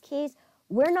 Because in this case,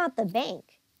 we're not the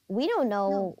bank. We don't No.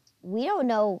 know. We don't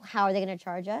know how are they going to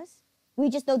charge us. We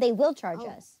just know they will charge Oh,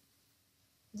 us.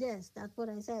 yes, that's what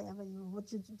I say. I mean,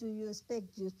 do you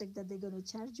expect? Do you expect that they're gonna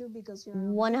charge you because you're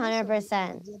a One minus, hundred or at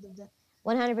percent. the end of the?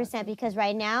 100%. Okay. Because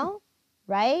right now,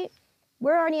 right,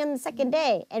 we're already on the second Mm-hmm.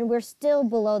 day and we're still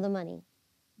below the money.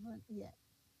 But yeah.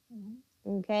 Mm-hmm.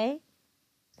 Okay.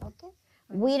 Okay. We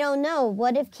Perfect. don't know.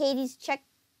 What if Katie's check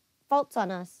faults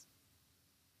on us?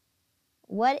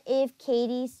 What if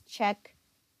Katie's check?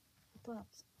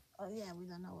 Perhaps. Oh yeah, we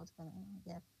don't know what's gonna.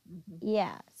 Yeah. Mm-hmm.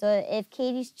 Yeah. So if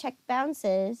Katie's check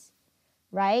bounces,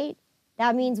 right,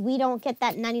 that means we don't get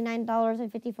that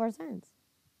 $99.54.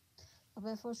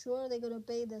 But for sure, they're gonna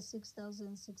pay the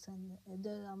 6,600,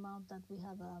 the amount that we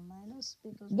have a minus,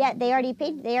 because we Yeah, have to they pay already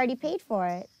paid. They already paid for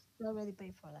it. we already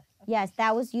paid for that. Okay. Yes,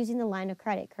 that was using the line of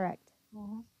credit. Correct.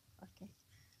 Mm-hmm. Okay.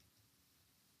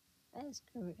 That's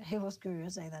curious. I was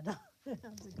curious. I don't know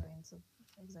how's it going. So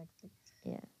exactly.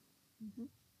 Yeah. Mm-hmm.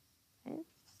 Okay.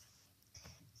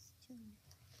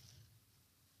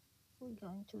 We're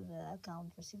going to the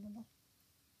account receivable.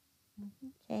 Mm-hmm.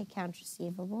 Okay. Accounts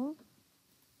receivable.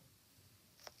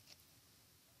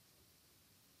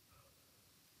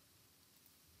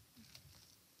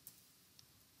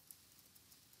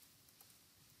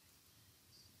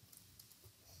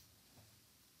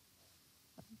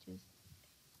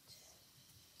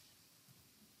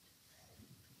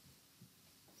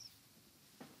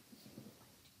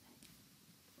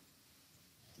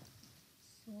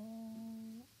 So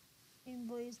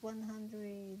invoice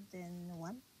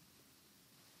 101.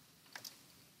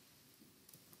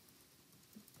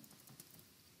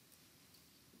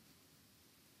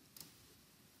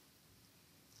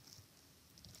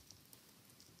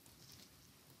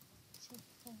 Check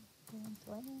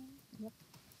 120. Yep.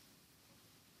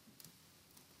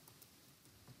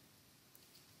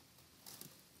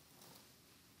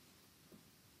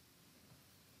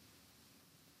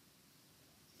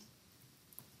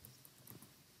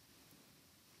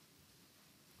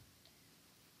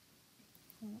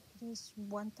 It is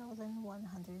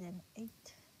 1,108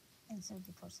 and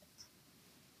 30%.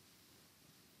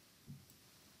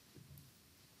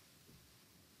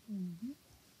 Mm-hmm.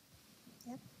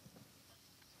 Yep.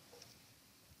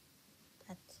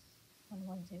 That's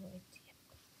 1108. Yep.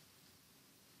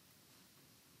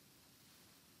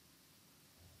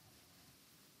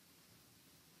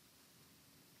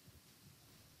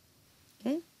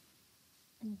 Okay.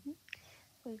 Mm-hmm.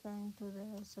 We're going to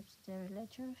the subsidiary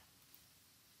ledger.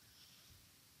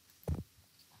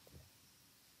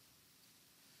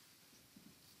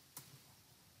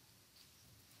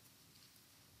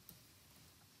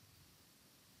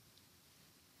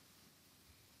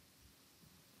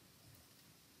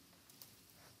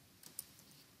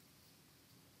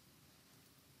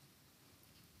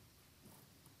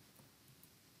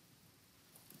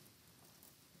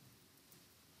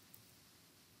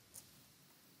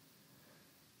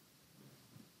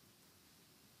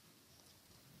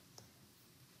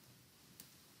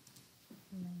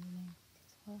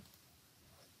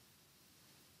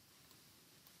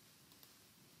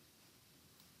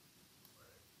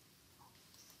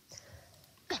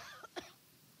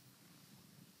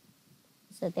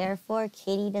 So therefore,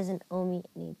 Katie doesn't owe me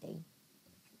anything.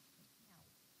 Now,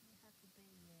 we have to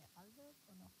pay Albert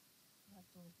or no? We have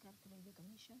to calculate the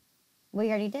commission. We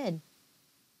already did.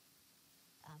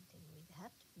 Did we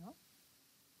have to? No?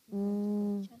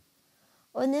 Mm. Calculation.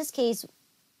 Well, in this case,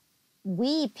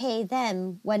 we pay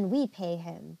them when we pay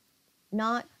him,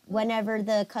 not No, whenever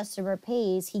the customer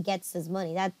pays, he gets his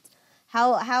money. That's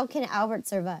how can Albert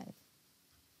survive?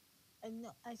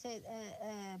 no, I said,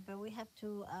 but we have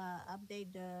to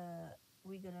update the.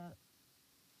 We're gonna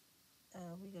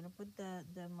we're gonna put the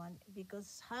money,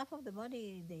 because half of the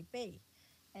money they pay,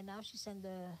 and now she sent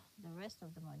the rest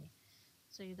of the money,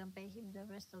 so you don't pay him the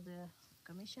rest of the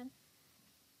commission.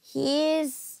 He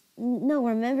is no,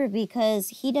 remember, because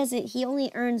he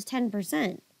only earns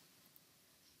 10%.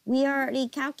 We already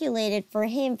calculated for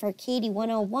him, for Katie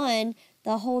 101,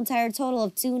 the whole entire total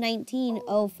of Oh,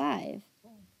 219.05. oh,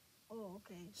 oh,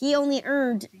 okay. He only I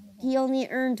earned was thinking that. he only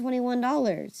earned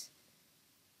 $21.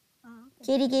 Oh, okay.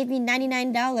 Katie gave me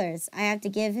 $99. I have to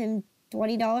give him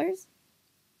 $20?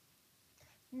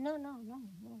 No, no, no,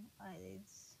 no.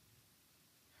 It's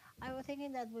I was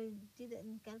thinking that we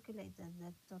didn't calculate the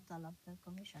total of the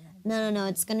commission. I No, no, decided no. that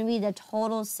It's going to be the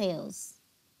total sales.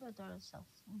 we total sales.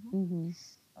 Mm-hmm. Mm-hmm.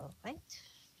 All right.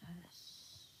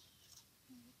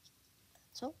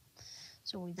 So,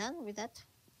 so we're done with that.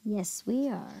 Yes, we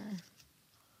are.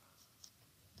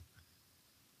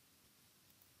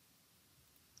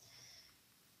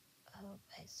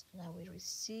 Okay, so now we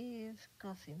receive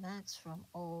coffee max from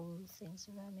all things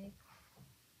ceramic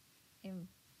in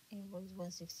invoice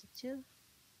 162.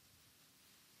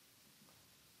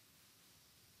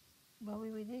 But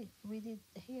we did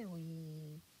here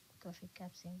we coffee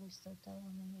caps invoice total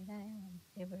 199 and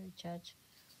every charge.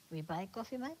 We buy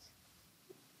coffee max,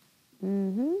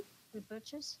 Mm-hmm. we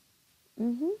purchase.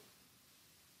 Mm-hmm.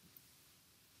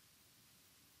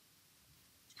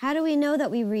 How do we know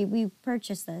that we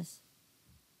purchased this?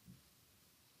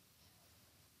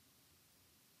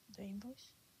 The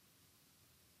invoice.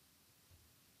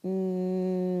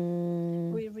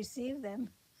 Mm, We receive them.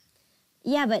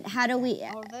 yeah, but how do we?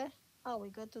 Order. Oh, we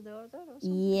go to the order or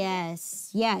something like that.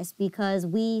 Yes, because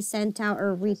we sent out a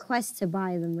request to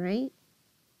buy them, right?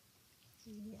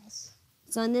 Yes.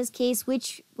 So in this case,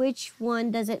 which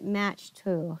one does it match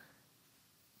to?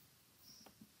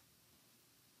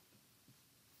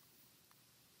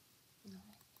 No,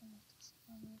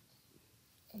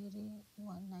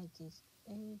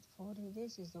 81.98.40.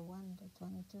 This is the one, the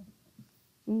 22.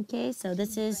 Okay, so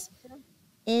this is 22.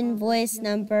 invoice Order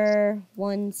number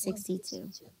 162.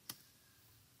 162.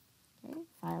 Okay,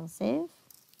 file save.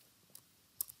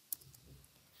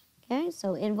 Okay,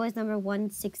 so invoice number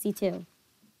 162.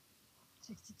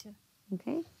 62.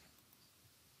 Okay.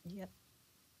 Yep.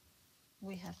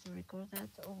 We have to record that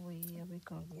or we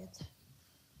record it.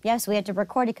 Yes, we had to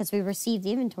record it because we received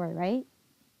the inventory, right?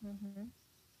 Mm-hmm.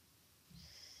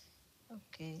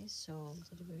 Okay, so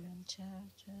delivery and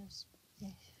charges.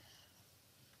 Okay.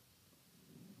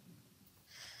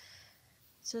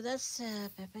 So that's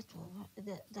perpetual.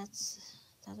 That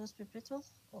was perpetual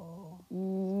or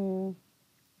Mm,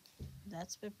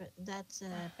 that's periodic. That's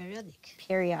periodic.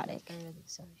 periodic.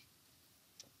 Sorry.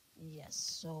 Yes.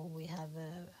 So we have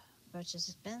a purchase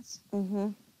expense Mm-hmm.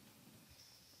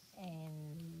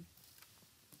 and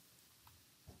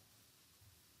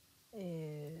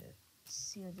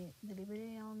COD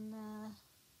delivery on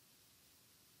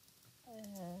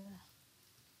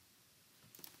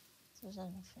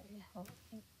social media.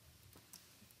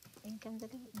 Income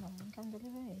delivery? No, income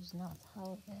delivery is not.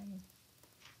 How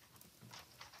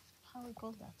we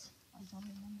call that? I don't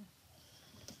remember.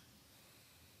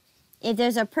 If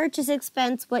there's a purchase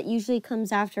expense, what usually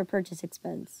comes after purchase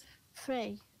expense?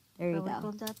 Freight. There you But we go.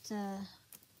 call that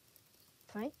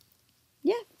freight.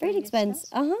 Yeah, freight expense.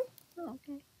 Uh-huh. Oh,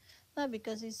 okay. No,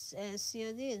 because it's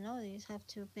COD. No, you have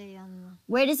to pay on.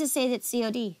 Where does it say that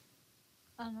COD?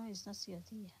 Oh no, it's not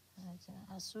COD.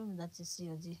 I assume that is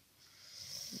COD.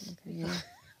 Okay. Because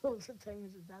all the time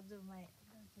that's my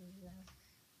that is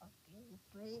okay.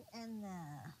 Freight and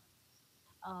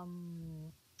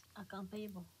account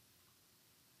payable.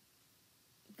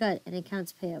 Good, and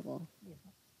accounts payable. Yeah.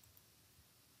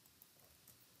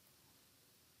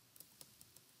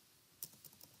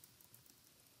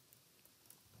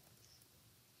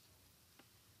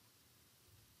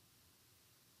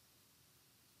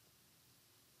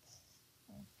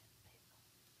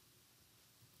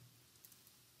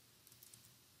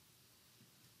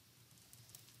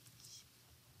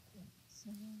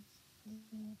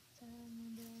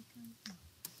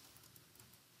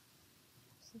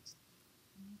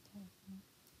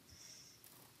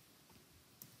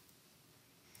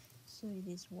 So it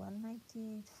is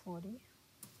 198.40,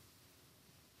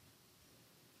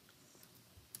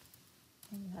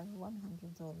 and you have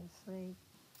 $100 freight.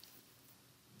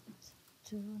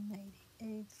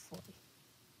 298.40.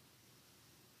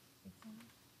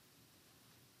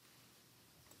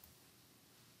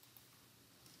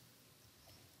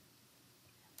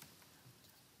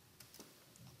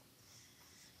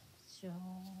 So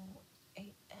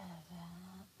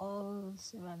all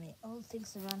ceramic, all things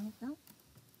ceramic now.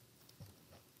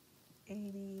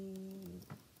 80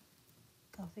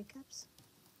 coffee cups.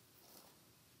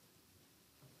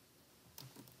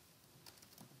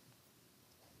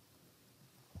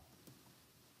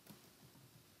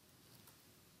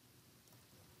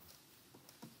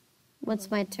 What's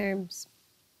my terms?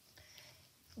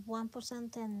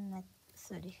 1% and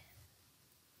 30.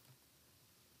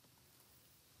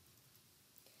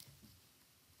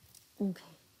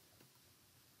 Okay.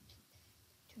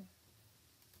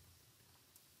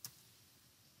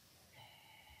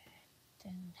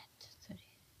 10 net 30.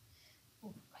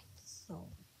 All right. So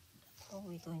that's how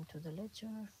we go into the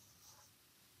ledger.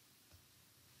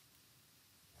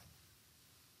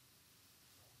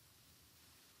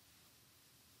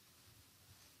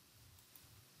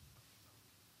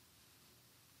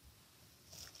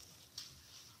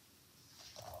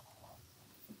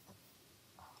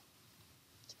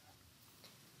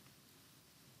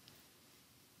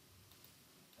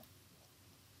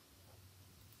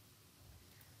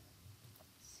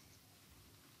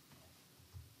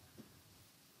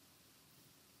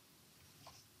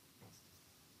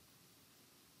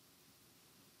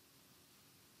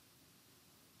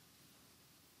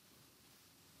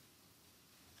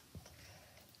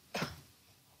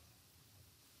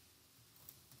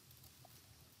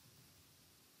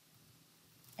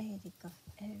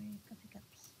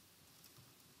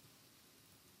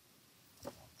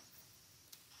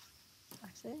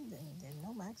 See, they're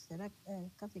no max. They're like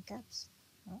coffee cups.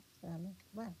 No, ceramic.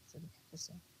 Well,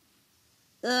 70%.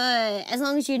 As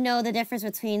long as you know the difference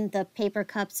between the paper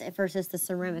cups versus the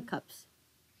ceramic cups.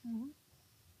 Mm-hmm.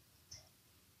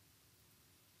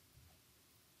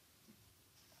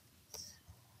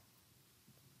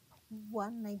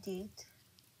 198,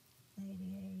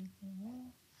 98,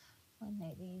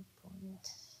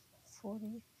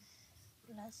 198.40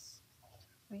 plus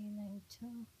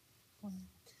 392.20.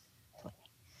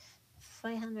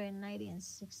 590 and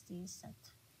 60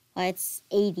 cents. It's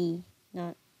 80,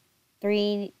 not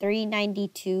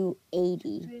 392.80.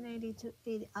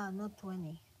 392.80. Ah, not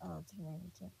 20. Oh,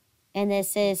 392. And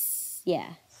this is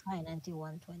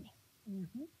 591.20.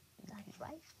 Mm-hmm. That's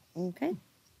right. Okay.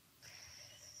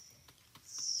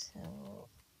 So,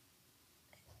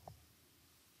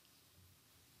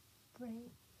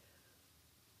 break.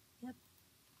 Yep.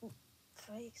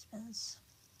 Free expense.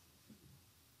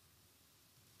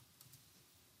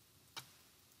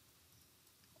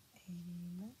 80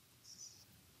 minutes.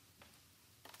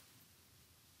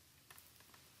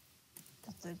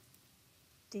 The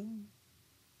 13.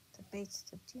 The page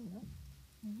 13, no?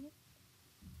 Mm-hmm.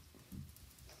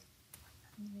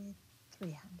 100,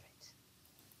 300.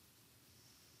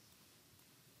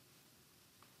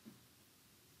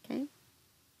 Okay.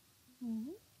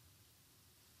 Mm-hmm.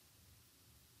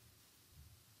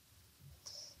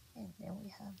 And then we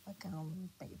have account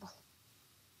payable.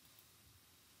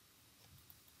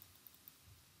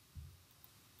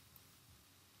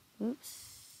 Oops.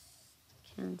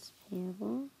 Accounts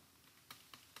payable.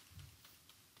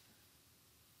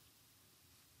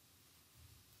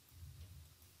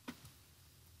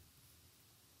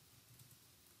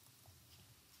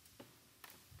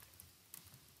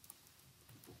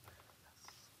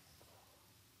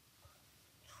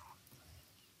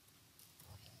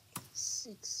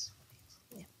 Six.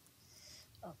 Yeah.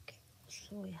 Okay.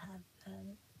 So we have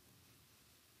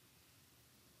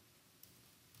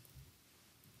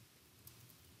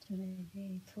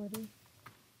 40,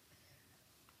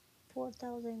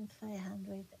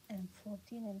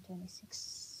 4,514 and 26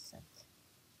 cents.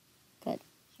 Good.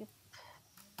 Yep.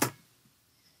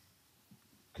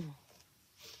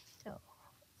 So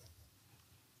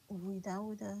we done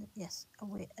with the yes,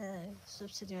 we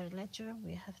subsidiary ledger.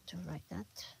 We have to write that.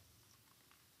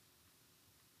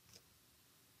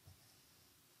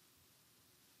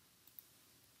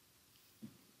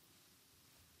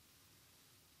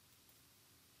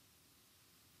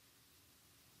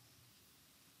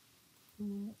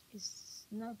 It's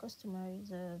not customer,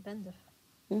 it's a vendor.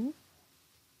 Mm-hmm.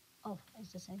 Oh,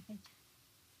 it's the same page.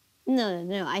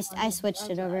 No. I switched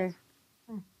it over.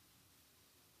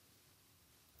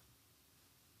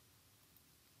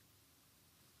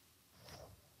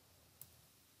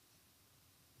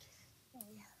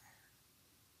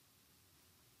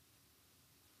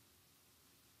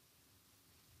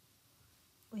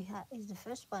 We have is the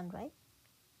first one, right?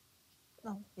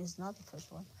 No, it's not the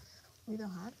first one. We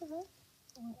don't have it, right?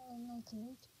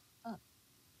 198.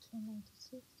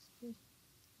 296.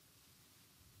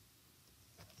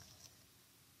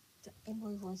 The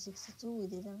invoice 162. We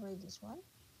didn't write this one,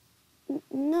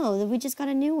 No, we just got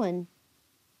a new one.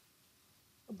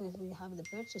 but we have the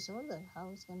purchase order. How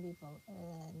it's gonna be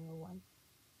a new one?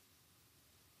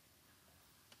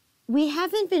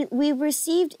 We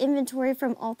received inventory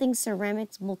from All Things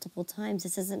Ceramics multiple times.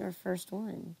 This isn't our first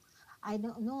one. I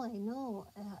don't know. I know.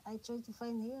 I tried to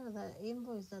find here the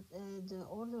invoice that the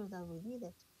order that we did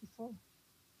it before.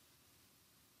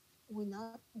 We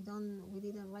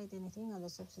didn't write anything on the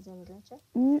subsidiary ledger.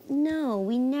 No,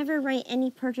 we never write any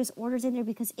purchase orders in there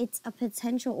because it's a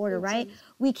potential order, right?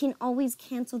 We can always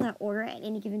cancel that order at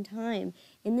any given time.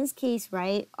 In this case,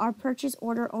 right, our purchase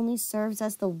order only serves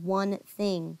us the one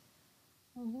thing,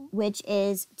 which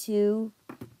is to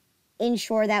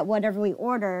ensure that whatever we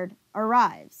ordered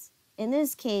arrives. In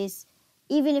this case,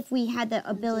 even if we had the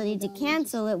ability to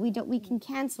cancel it, we can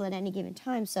cancel at any given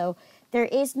time. So there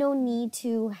is no need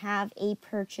to have a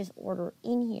purchase order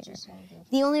in here.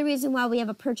 The only reason why we have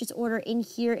a purchase order in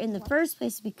here in the first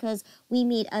place is because we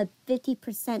made a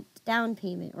 50% down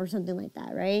payment or something like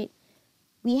that, right?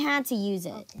 We had to use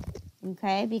it,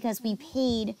 okay? Because we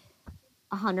paid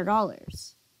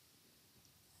 $100.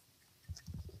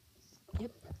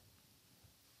 Yep.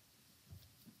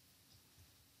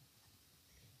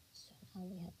 So now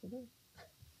we have to do.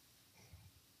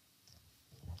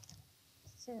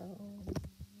 So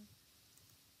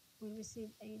we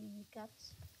received 80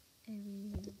 cups,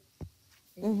 80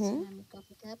 ceramic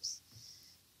coffee cups.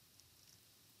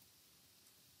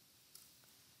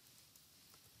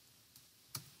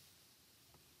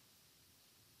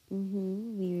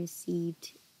 We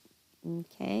received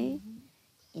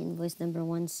invoice number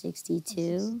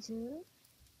 162. 62.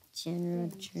 General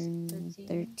return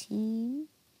 13.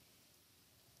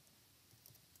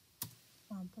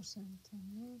 1% on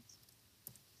it.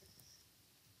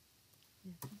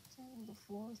 The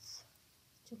 4th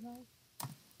July.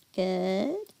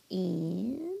 Good.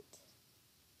 And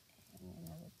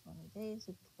another 20 days,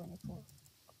 the 24th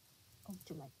of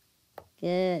July.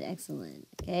 good. Excellent.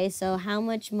 Okay, so how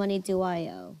much money do I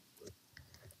owe?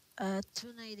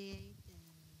 298 and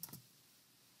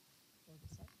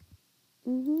 47.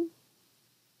 Mm-hmm.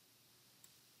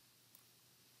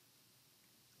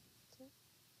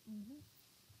 Mm-hmm.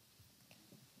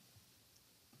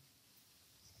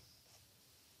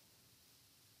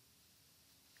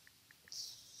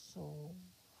 So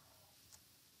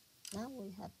now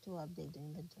we have to update the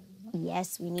inventory. No?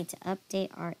 Yes, we need to update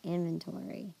our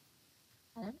inventory.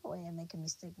 I don't know why I make a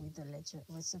mistake with the ledger,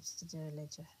 with subsidiary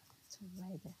ledger. To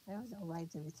write it. I don't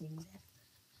write everything there.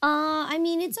 I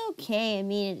mean, it's okay. I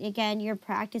mean, again, you're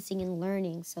practicing and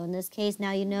learning. So in this case,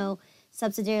 now you know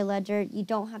subsidiary ledger, you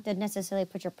don't have to necessarily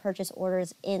put your purchase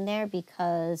orders in there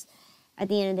because at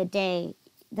the end of the day,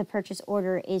 the purchase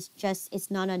order is just, it's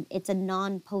a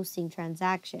non-posting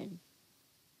transaction,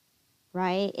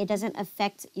 right? It doesn't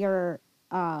affect your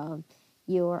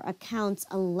accounts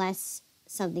unless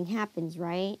something happens,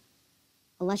 right?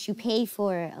 Unless you pay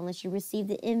for it, unless you receive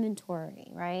the inventory,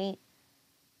 right?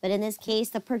 But in this case,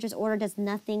 the purchase order does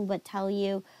nothing but tell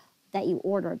you that you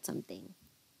ordered something.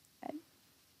 Okay.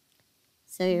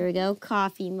 So here we go,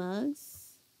 coffee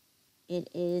mugs. It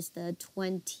is the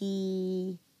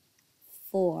 24th.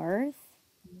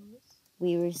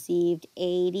 We received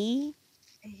 80.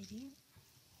 80.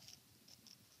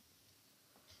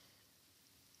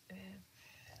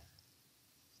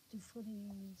 240.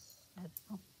 I don't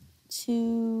know.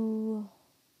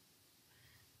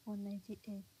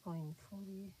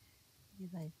 198.40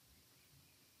 divided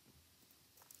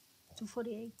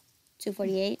 248.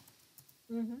 248.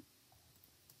 Mm-hmm.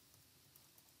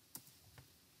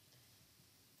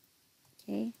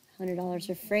 Okay, $100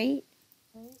 for freight.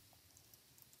 Okay.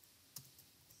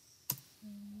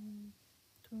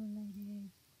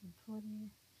 298.40.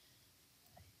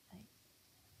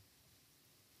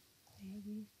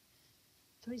 80.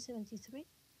 373.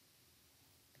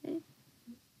 Okay.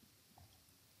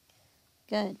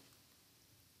 Good.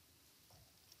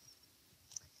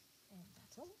 And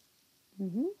that's all.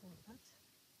 Mm-hmm. All that.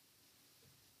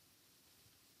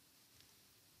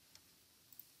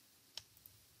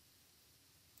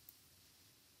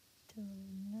 So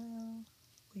now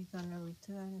we're gonna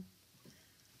return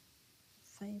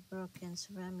 5 broken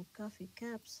ceramic coffee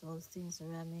cups, all things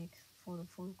ceramic for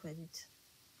full credit.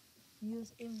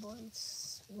 Use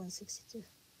invoice 162.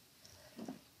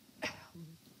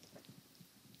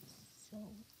 So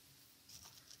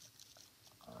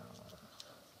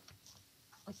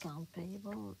account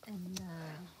payable and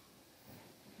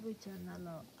return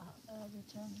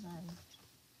return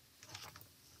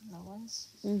allowance,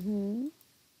 Mm-hmm.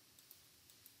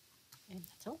 and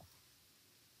that's all.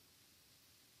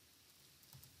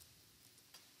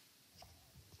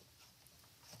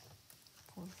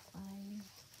 For 5,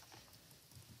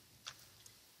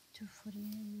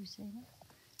 248, we say no.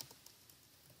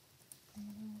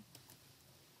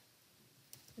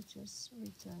 Just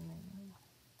returning.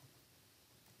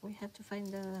 We have to find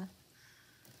the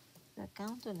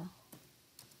account or no?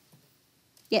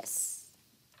 Yes.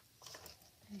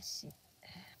 Let me see.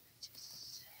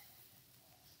 Just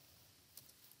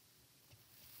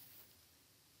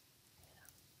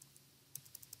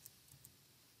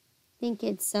I think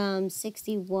it's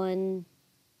 61.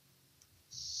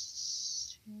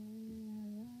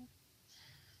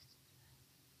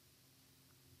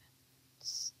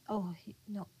 Oh,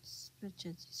 no,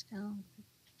 purchase discount.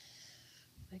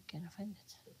 I can't find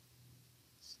it.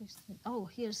 16. Oh,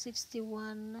 here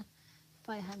 61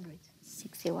 500.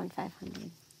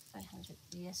 61,500. 500.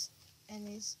 Yes, and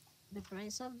is the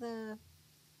price of the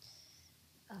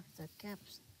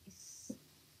caps is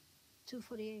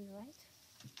 248, right?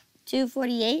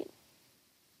 248.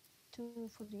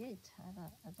 248.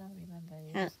 I don't remember.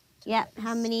 Yeah.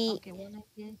 How many? Okay,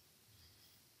 198.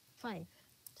 5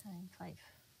 times 5.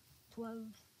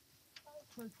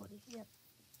 1240. Yep.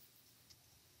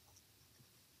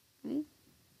 Right.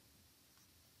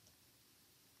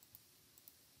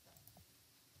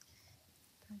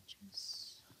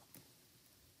 Purchase.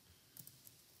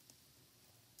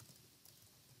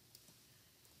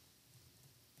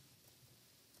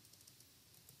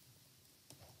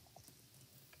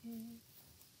 Okay.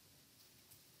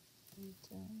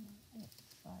 Return at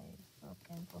 5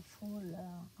 broken for full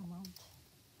amount.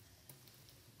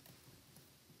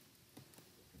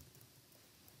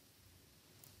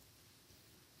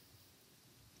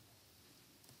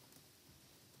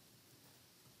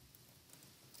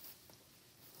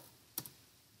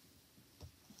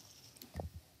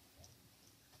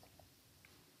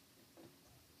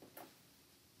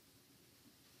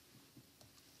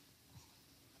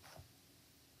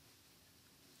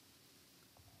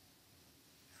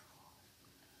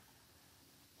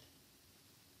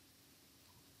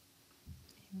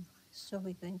 So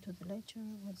we're going to the ledger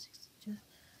 162.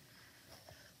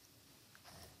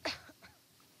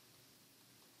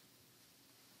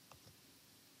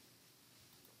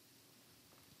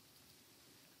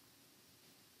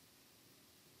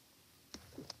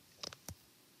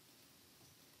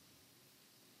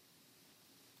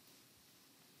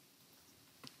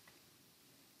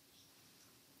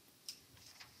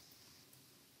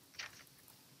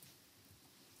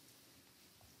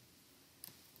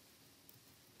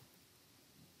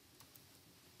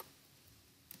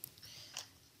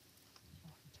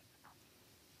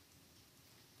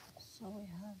 So we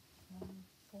have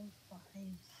 4, 5,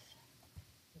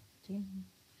 15,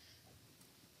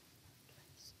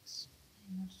 26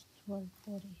 minus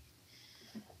 1240.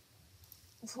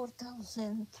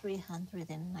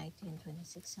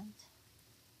 4,319.26.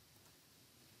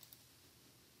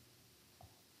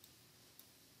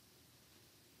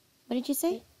 What did you say?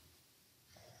 Okay.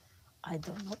 I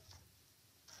don't know.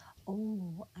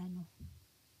 Oh, I know.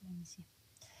 Let me see.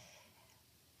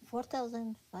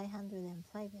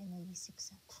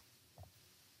 4,505.86.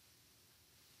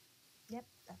 Yep,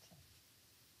 that's right.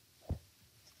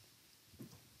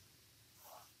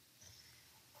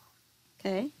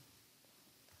 Okay.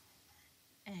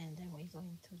 And then we go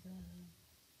into the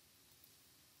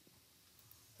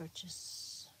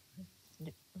purchase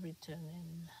return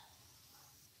and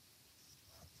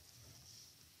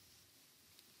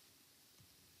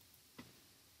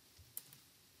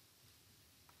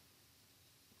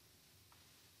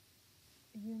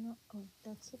oh,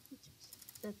 that's it.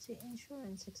 That's the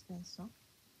insurance expense, no?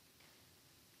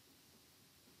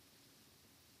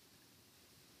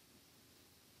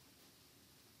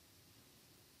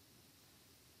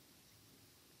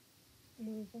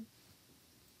 Here we go.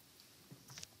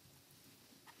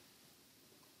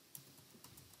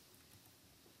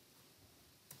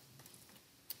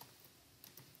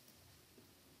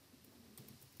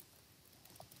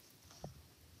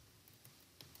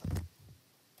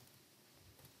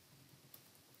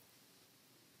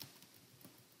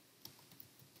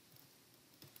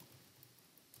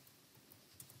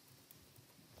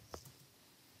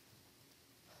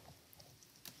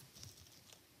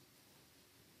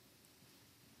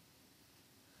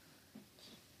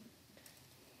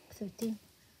 $13.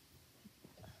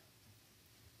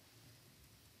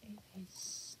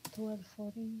 It's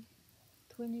 1240,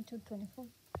 2224.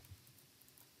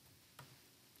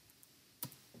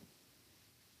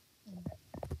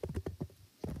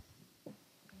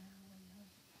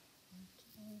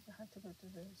 We have to go to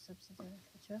the subsidiary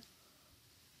ledger.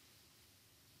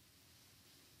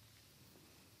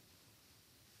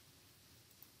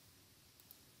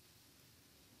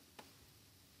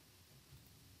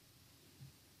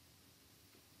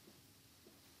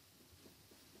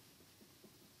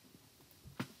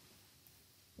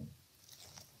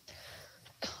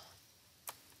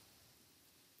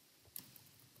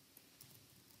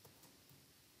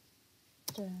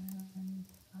 Then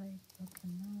 5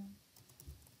 broken.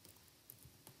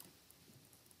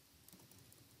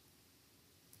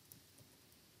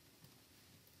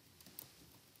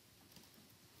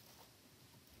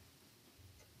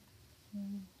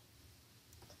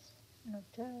 No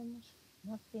terms,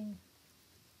 nothing.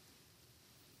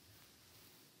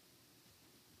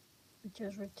 We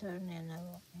just return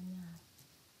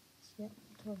yeah,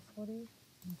 1240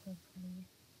 and 1240.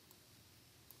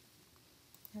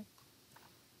 Yep.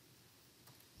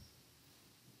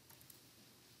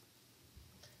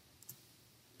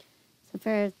 So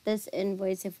for this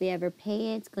invoice, if we ever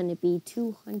pay it, it's going to be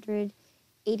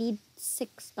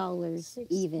 $286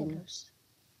 even.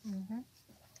 Mm-hmm.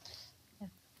 Yeah.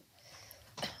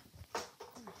 Oh,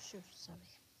 sure, sorry.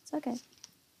 It's okay.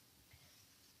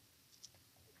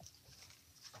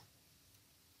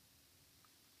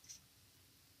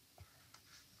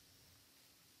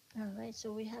 All right,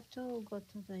 so we have to go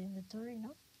to the inventory,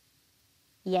 no?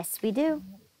 Yes, we do.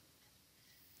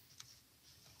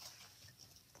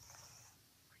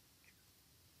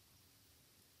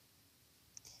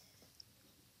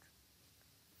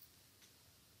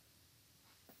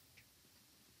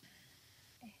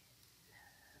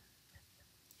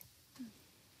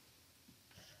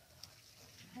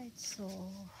 Right, so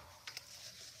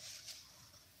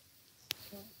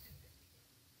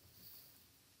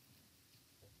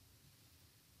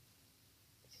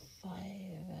 5,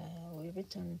 we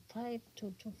return 5 to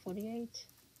 248,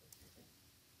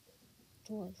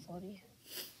 1240.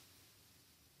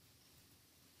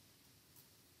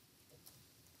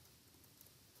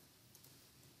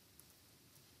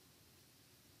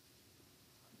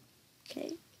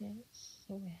 Okay. Okay,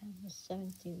 so we have a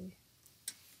 70.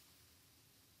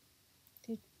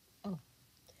 Oh,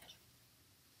 there.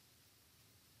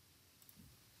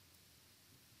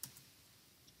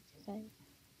 348,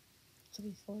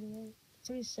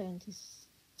 370,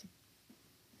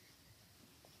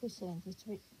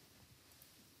 373.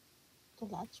 The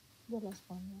last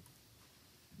one. Yeah.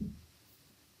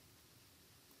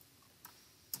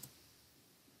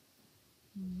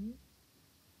 Mm-hmm.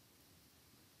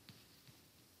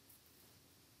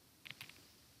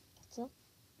 That's all.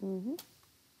 Mm-hmm.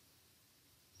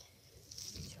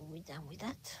 So we're done with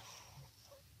that.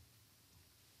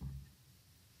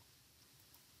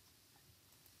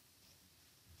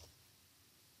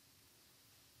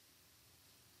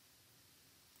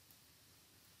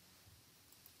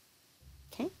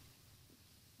 Okay.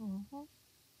 Mm-hmm.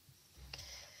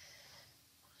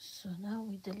 So now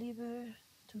we deliver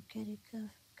to Catty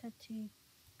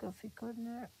Coffee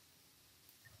Corner.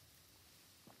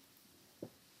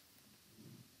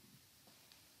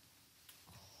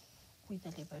 We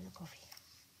deliver the coffee.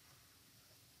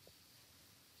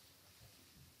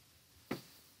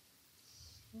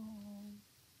 So,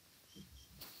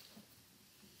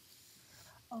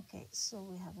 okay, so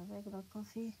we have a regular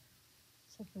coffee,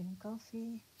 supreme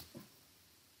coffee,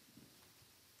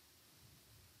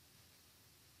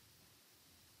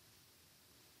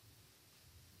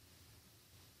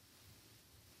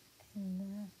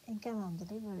 and income on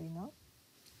delivery, no?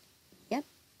 Yep.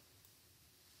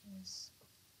 Yes.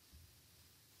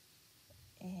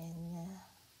 And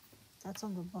that's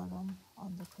on the bottom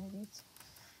on the credit.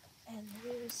 And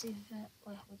we receive,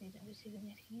 well, we didn't receive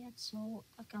anything yet, so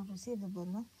account receivable,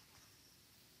 no?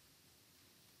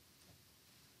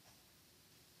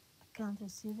 Account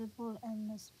receivable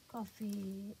and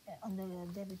coffee on the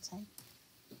debit side.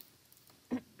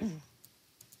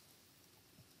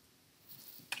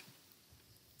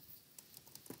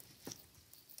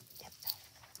 Yep.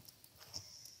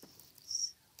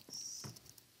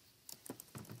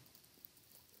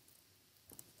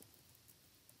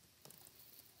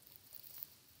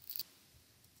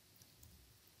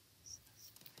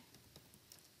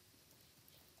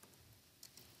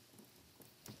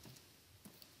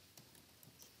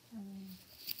 Um,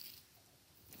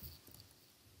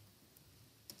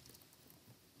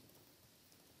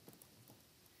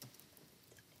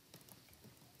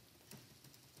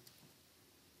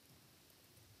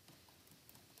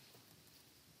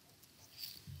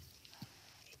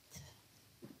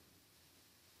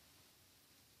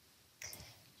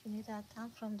 you need an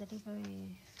account from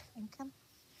delivery income?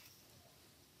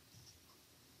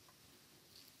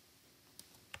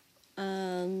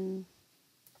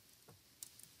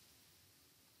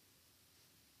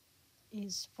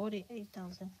 Is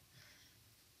 48,000.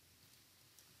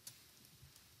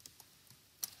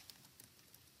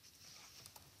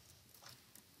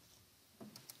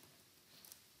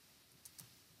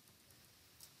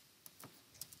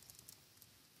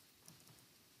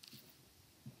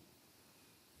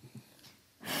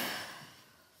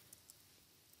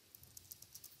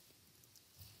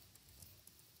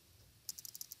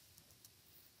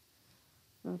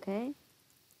 Okay.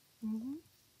 Mm-hmm.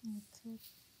 That's it.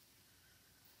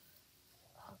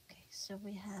 Okay, so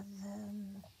we have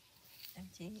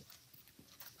empty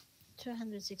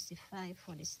 265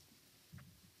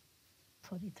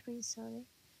 43, sorry.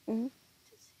 Mm-hmm.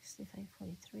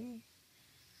 65.43.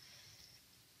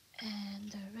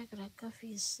 And the regular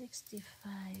coffee is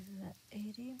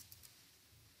 65.80.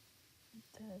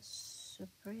 The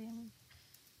supreme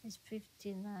is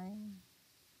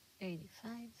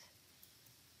 59.85.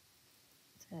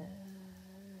 The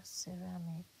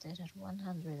ceramic is at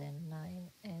 109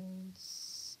 and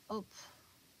oh,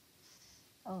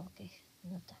 okay,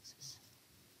 no taxes.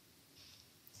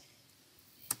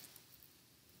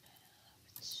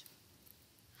 It's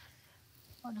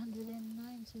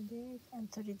 109.78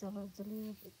 and $30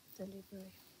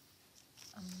 delivery.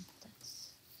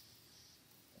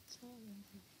 That's all.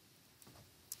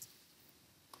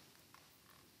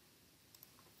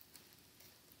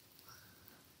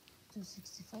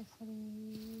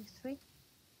 265.43.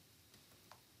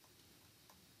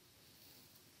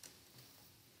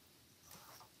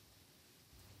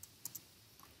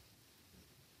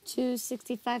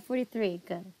 265.43.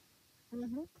 Good.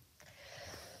 Mm-hmm.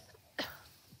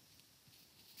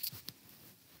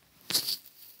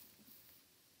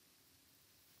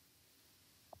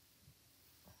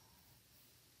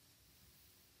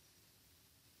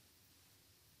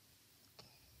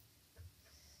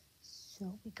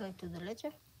 So we go to the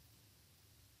ledger.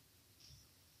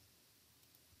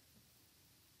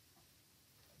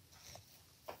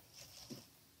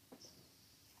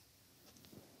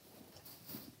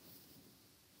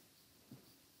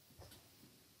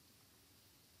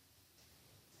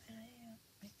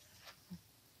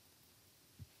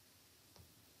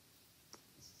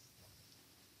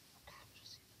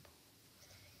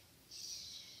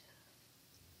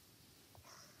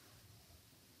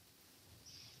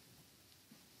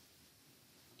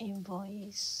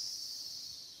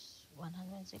 Invoice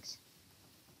 106.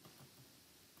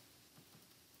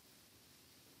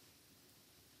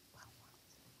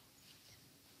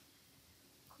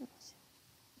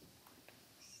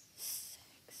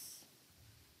 Six.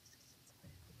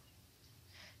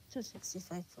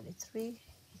 265.43.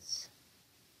 It's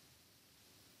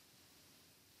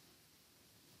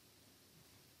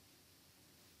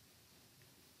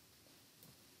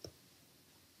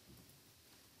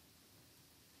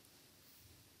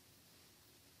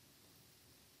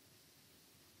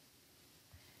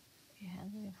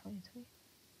 $343.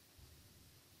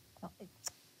 No,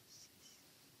 it's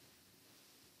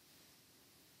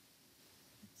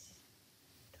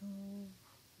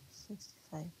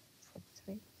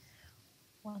 265.43.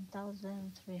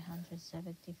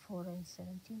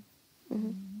 1,374.17.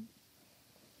 Mm-hmm.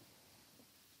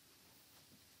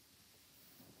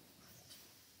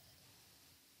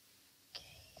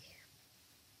 Okay.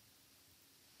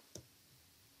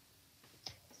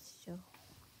 So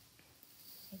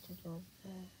need to do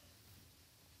the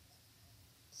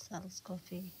sales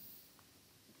coffee,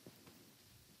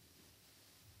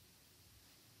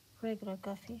 regular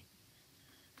coffee.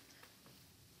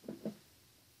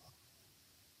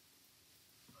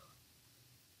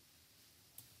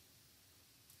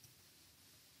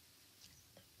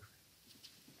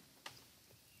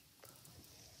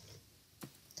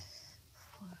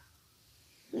 For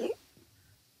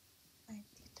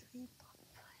 93.5.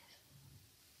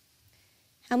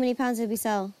 How many pounds did we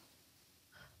sell?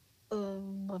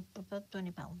 About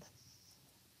 20 pounds.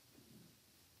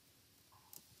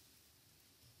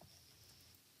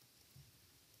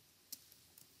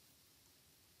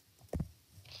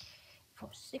 For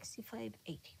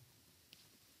 65.80.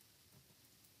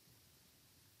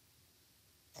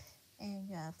 And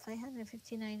you have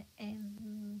 559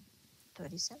 and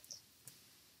 30 cents.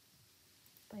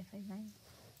 559.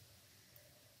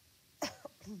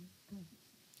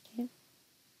 Okay.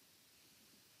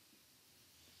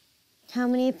 How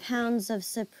many pounds of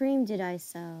Supreme did I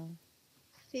sell?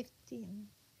 15.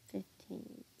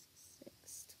 15,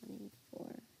 6,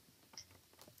 24.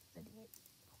 38.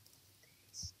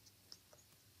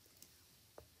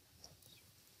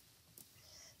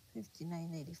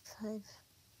 59.85.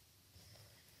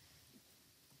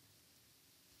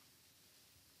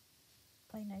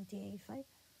 590.85.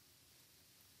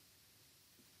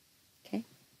 Okay.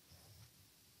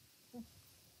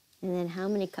 And then how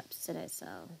many cups did I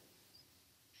sell?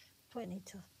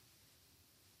 22.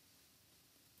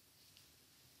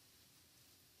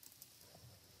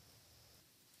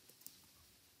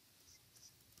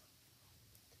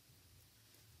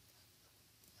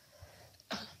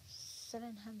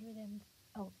 $700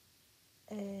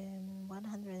 and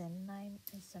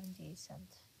 109.78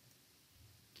 cents.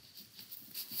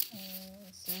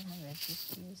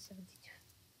 750.72.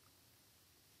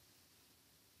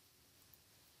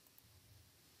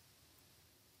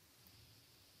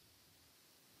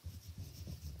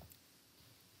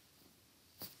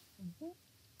 Mm-hmm.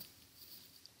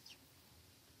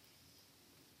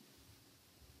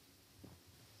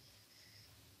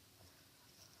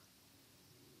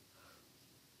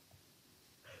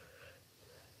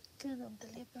 Good on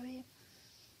delivery.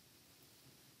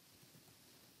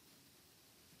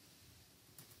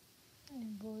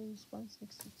 Invoice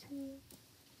 162.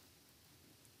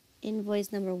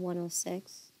 Invoice number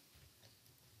 106.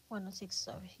 106,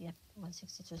 sorry. Yep,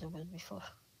 162 was before.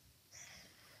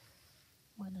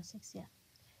 106, yeah.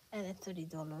 And then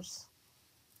 $30.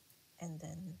 And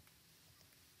then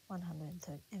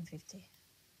 150.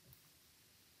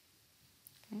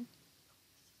 Okay.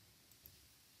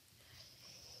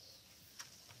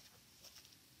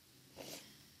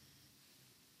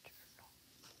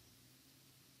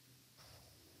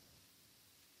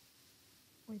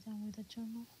 We're done with the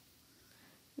journal.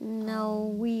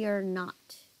 No, we are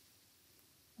not.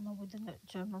 No, with the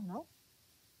journal, no.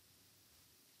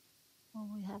 Well,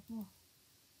 we have more.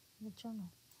 The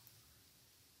journal.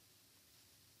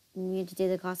 We need to do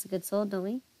the cost of goods sold, don't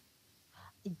we?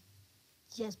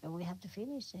 Yes, but we have to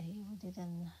finish it. We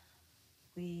didn't.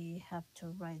 We have to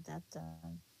write that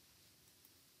down.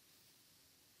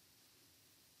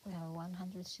 We have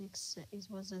 106. It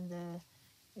was in the.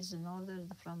 Is an order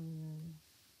from.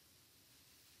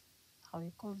 How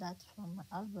you call that, from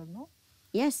Albert, no?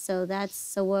 Yes, so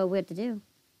what we have to do.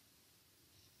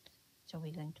 So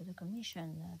we're going to the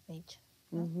commission page.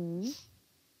 No? Mm-hmm.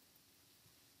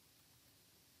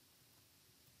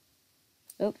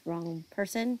 Oops, wrong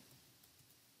person.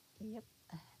 Yep,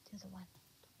 the other one.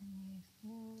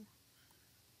 24,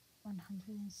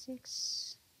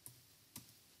 106.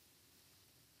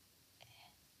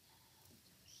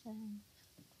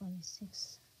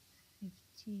 26.54.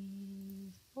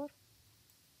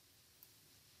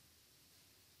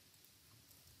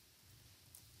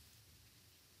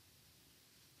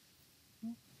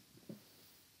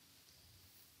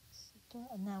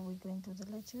 Now we're going to the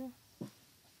ledger,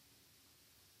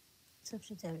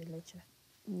 subsidiary ledger.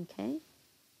 Okay.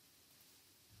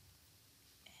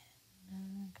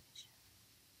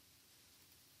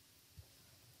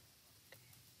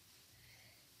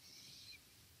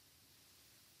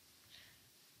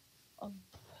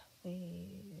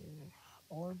 We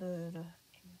ordered,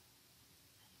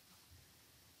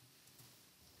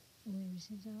 we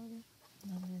received the order,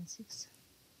 106,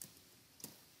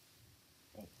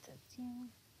 813.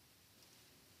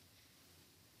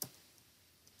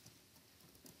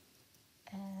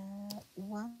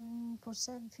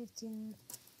 1%, 15,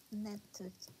 net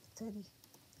 30.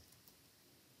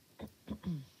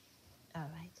 All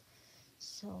right.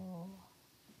 So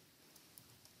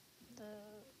the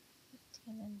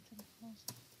 15 and 24,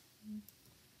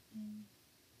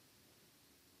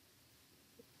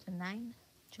 the 9,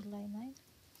 July 9.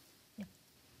 Yep.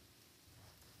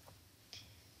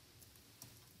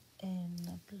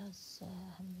 And plus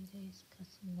how many days?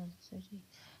 Plus another 30.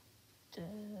 The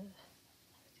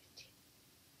 15.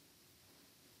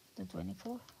 The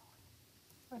 24.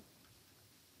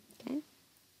 Okay.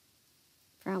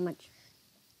 For how much?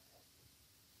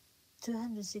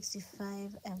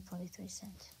 265 and 43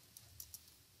 cents.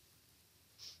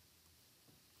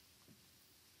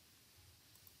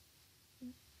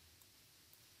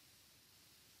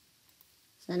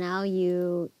 So now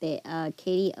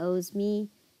Katie owes me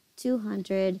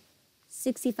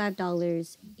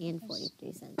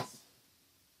 $265.43.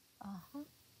 Uh-huh.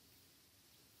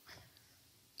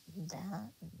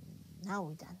 That, now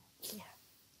we're done here.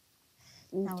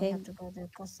 Now we Okay. have to go to the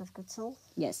cost of goods sold.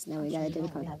 Yes, now we gotta do the We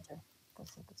code. have to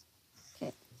cost of goods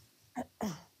sold.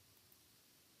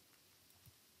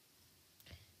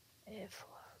 Okay. For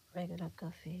regular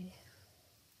coffee,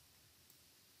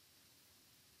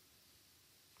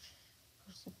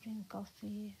 for supreme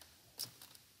coffee,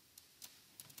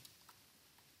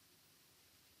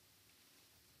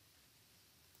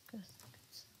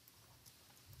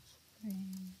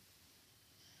 supreme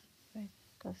regular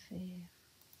coffee,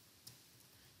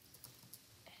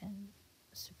 and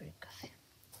supreme coffee.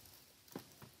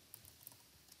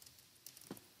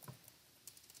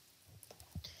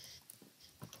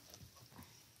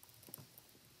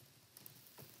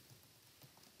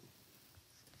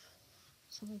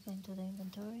 So we're going to the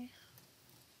inventory.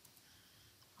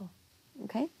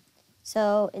 Okay.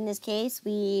 So in this case,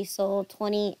 we sold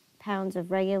 20 pounds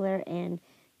of regular and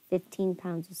 15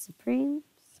 pounds of Supreme.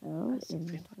 So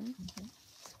inventory.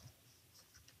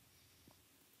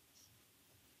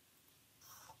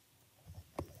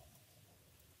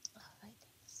 All right,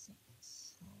 so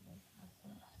we have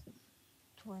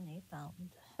 20 pound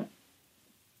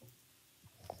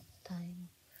time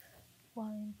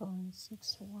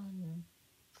 1.6153.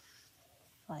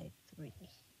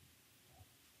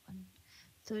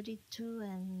 32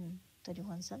 and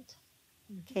 31 cents.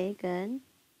 Okay, good.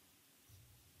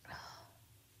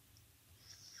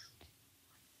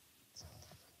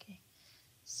 Okay,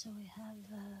 so we have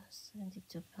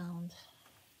 72 pounds.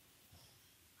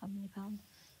 How many pounds?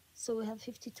 So we have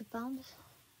 52 pounds.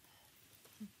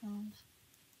 2 pounds.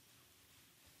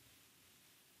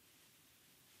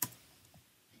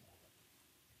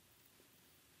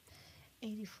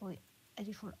 84,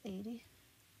 84.80.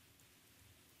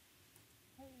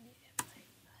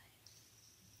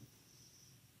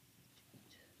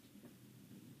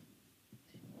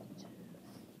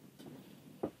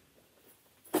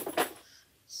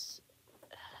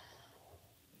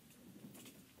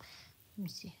 Let me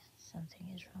see, something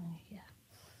is wrong here.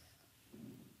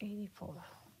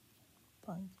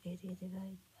 84.80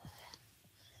 divided by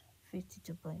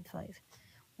 52.5.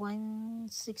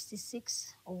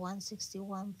 166 or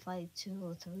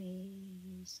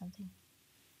 161.523 something.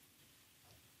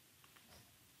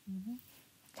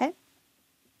 Okay.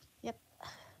 Yep.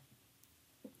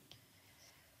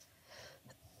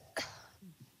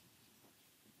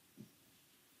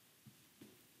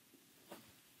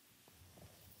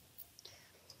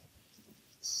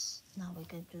 Now we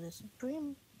go to the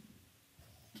Supreme.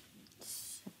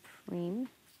 Supreme.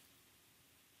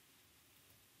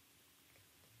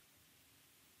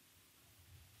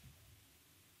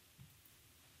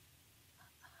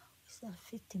 Is that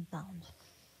 15 pounds?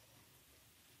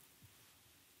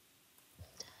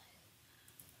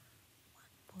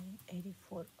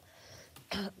 1.84.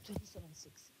 27.6.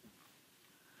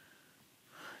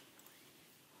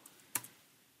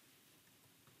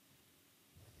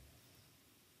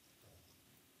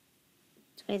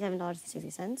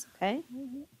 $27.60. Okay.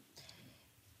 Mhm.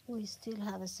 We still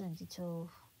have a 72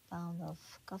 pound of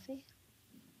coffee.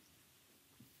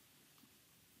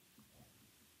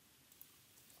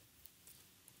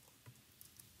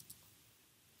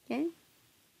 Okay.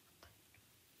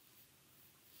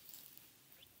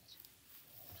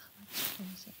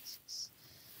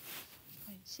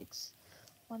 26.6,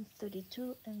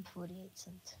 132 and 48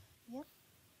 cents. Yep.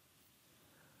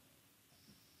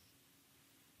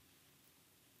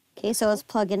 Okay, so let's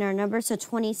plug in our numbers. So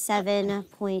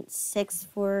 27.6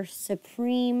 for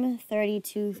Supreme,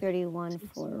 32.31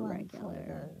 for 31 for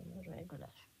regular. the regular.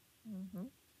 Mm-hmm.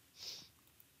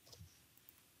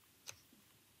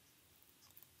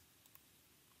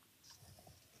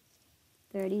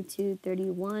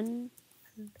 32.31,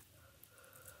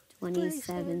 27.60.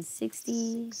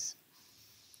 27.6.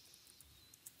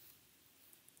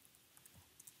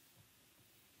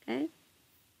 Okay.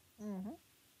 Mm-hmm.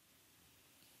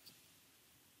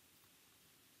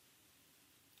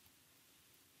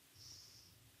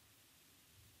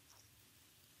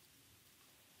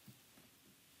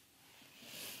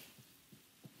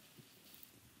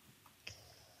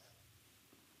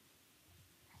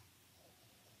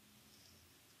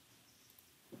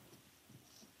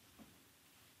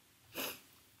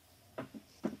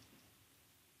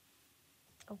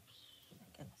 Oops,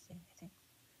 I cannot see anything.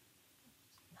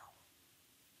 No.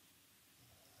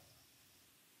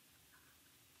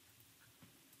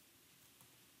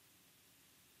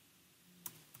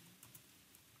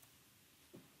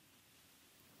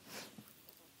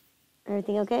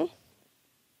 Everything okay?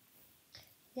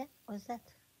 Yeah, what's that?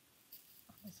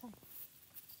 On the side.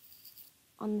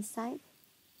 On the side?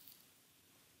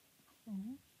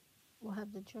 Mm-hmm. We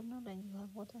have the journal and you have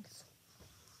what else?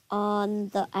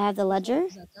 I have the ledger.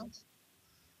 Savings account.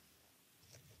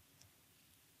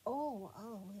 Oh,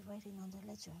 we're writing on the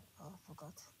ledger. Oh, I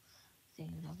forgot.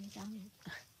 Thing that we done.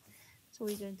 So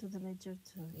we're going to the ledger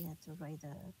to write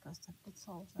the cost of goods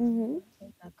sold and Mm-hmm.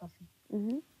 the coffee.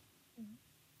 Mm-hmm. Mhm.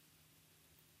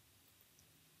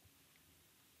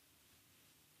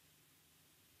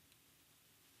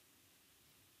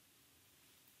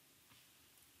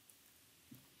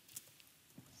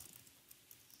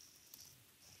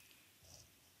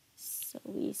 So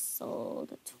we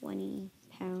sold 20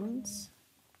 20, pounds.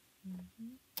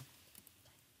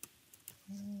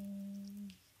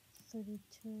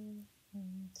 32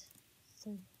 and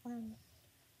 31.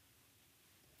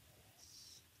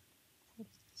 What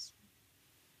is this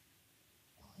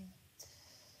one?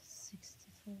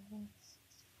 0.64.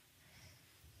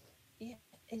 Yeah,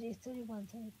 it is 31,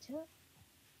 32.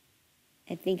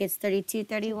 I think it's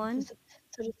 32.31.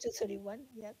 32, 31,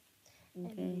 yep. And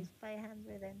it Okay. is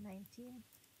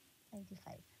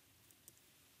 519.95.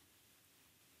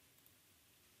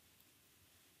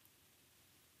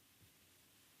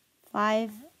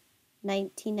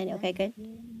 519.90. Okay, good.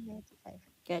 1995.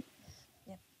 Good.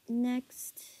 Yep.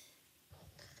 Next.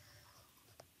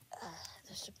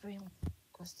 The supreme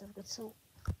cost of goods sold.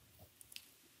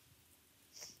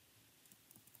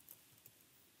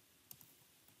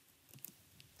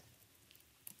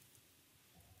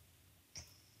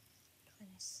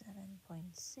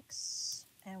 27.6.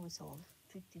 And we sold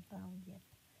 50 pounds, yep.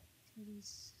 It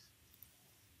is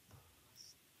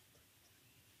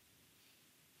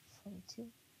 42.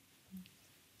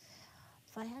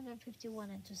 551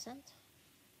 and 2 cents.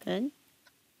 Good.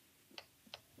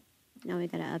 Now we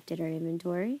gotta update our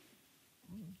inventory.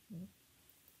 Mm-hmm.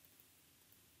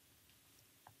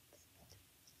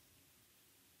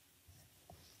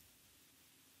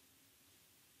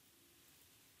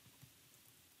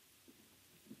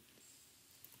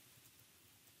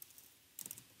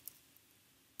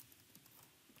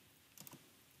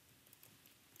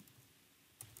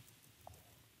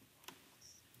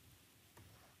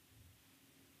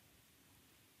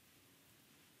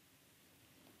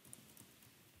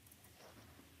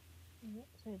 Yep,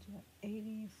 so it's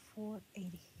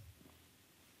 84.80.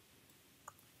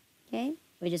 Okay.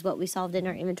 Which is what we solved in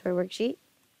our inventory worksheet.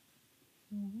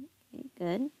 Mm-hmm. Okay,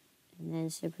 good. And then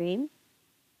Supreme.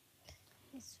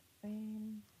 It's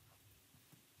supreme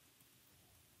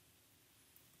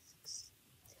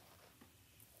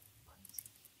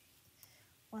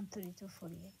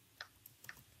 132.48.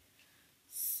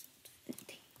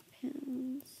 15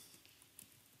 pounds.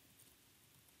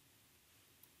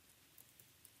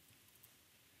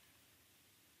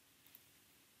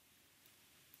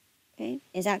 Okay.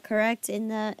 Is that correct in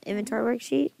the inventory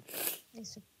worksheet?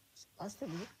 It's supposed to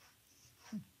be.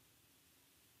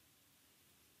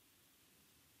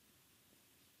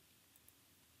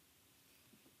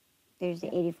 There's the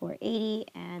Yep. 84.80,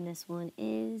 and this one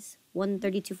is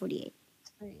 132.48.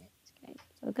 Great. Okay,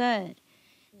 so good.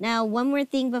 Now, one more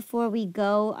thing before we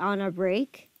go on our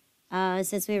break.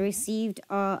 Since we received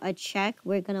a check,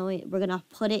 we're gonna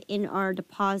put it in our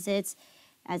deposits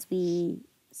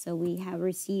so we have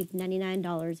received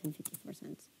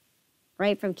 $99.54,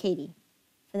 right, from Katie,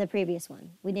 from the previous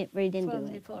one. We didn't do From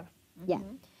it. before. Yeah.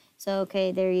 So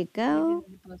okay, there you We go.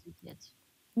 didn't deposit yet.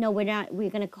 No, we're not. We're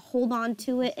gonna hold on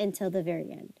to it until the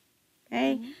very end.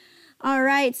 Okay. All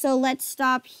right. So let's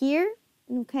stop here.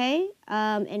 Okay.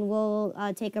 And we'll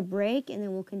take a break, and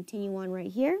then we'll continue on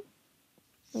right here.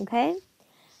 Okay.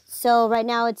 So right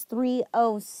now it's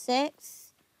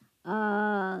 3:06.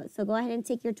 So go ahead and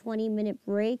take your 20-minute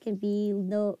break and be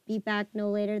back no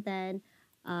later than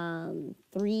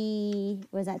 3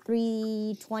 was that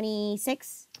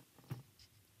 3:26.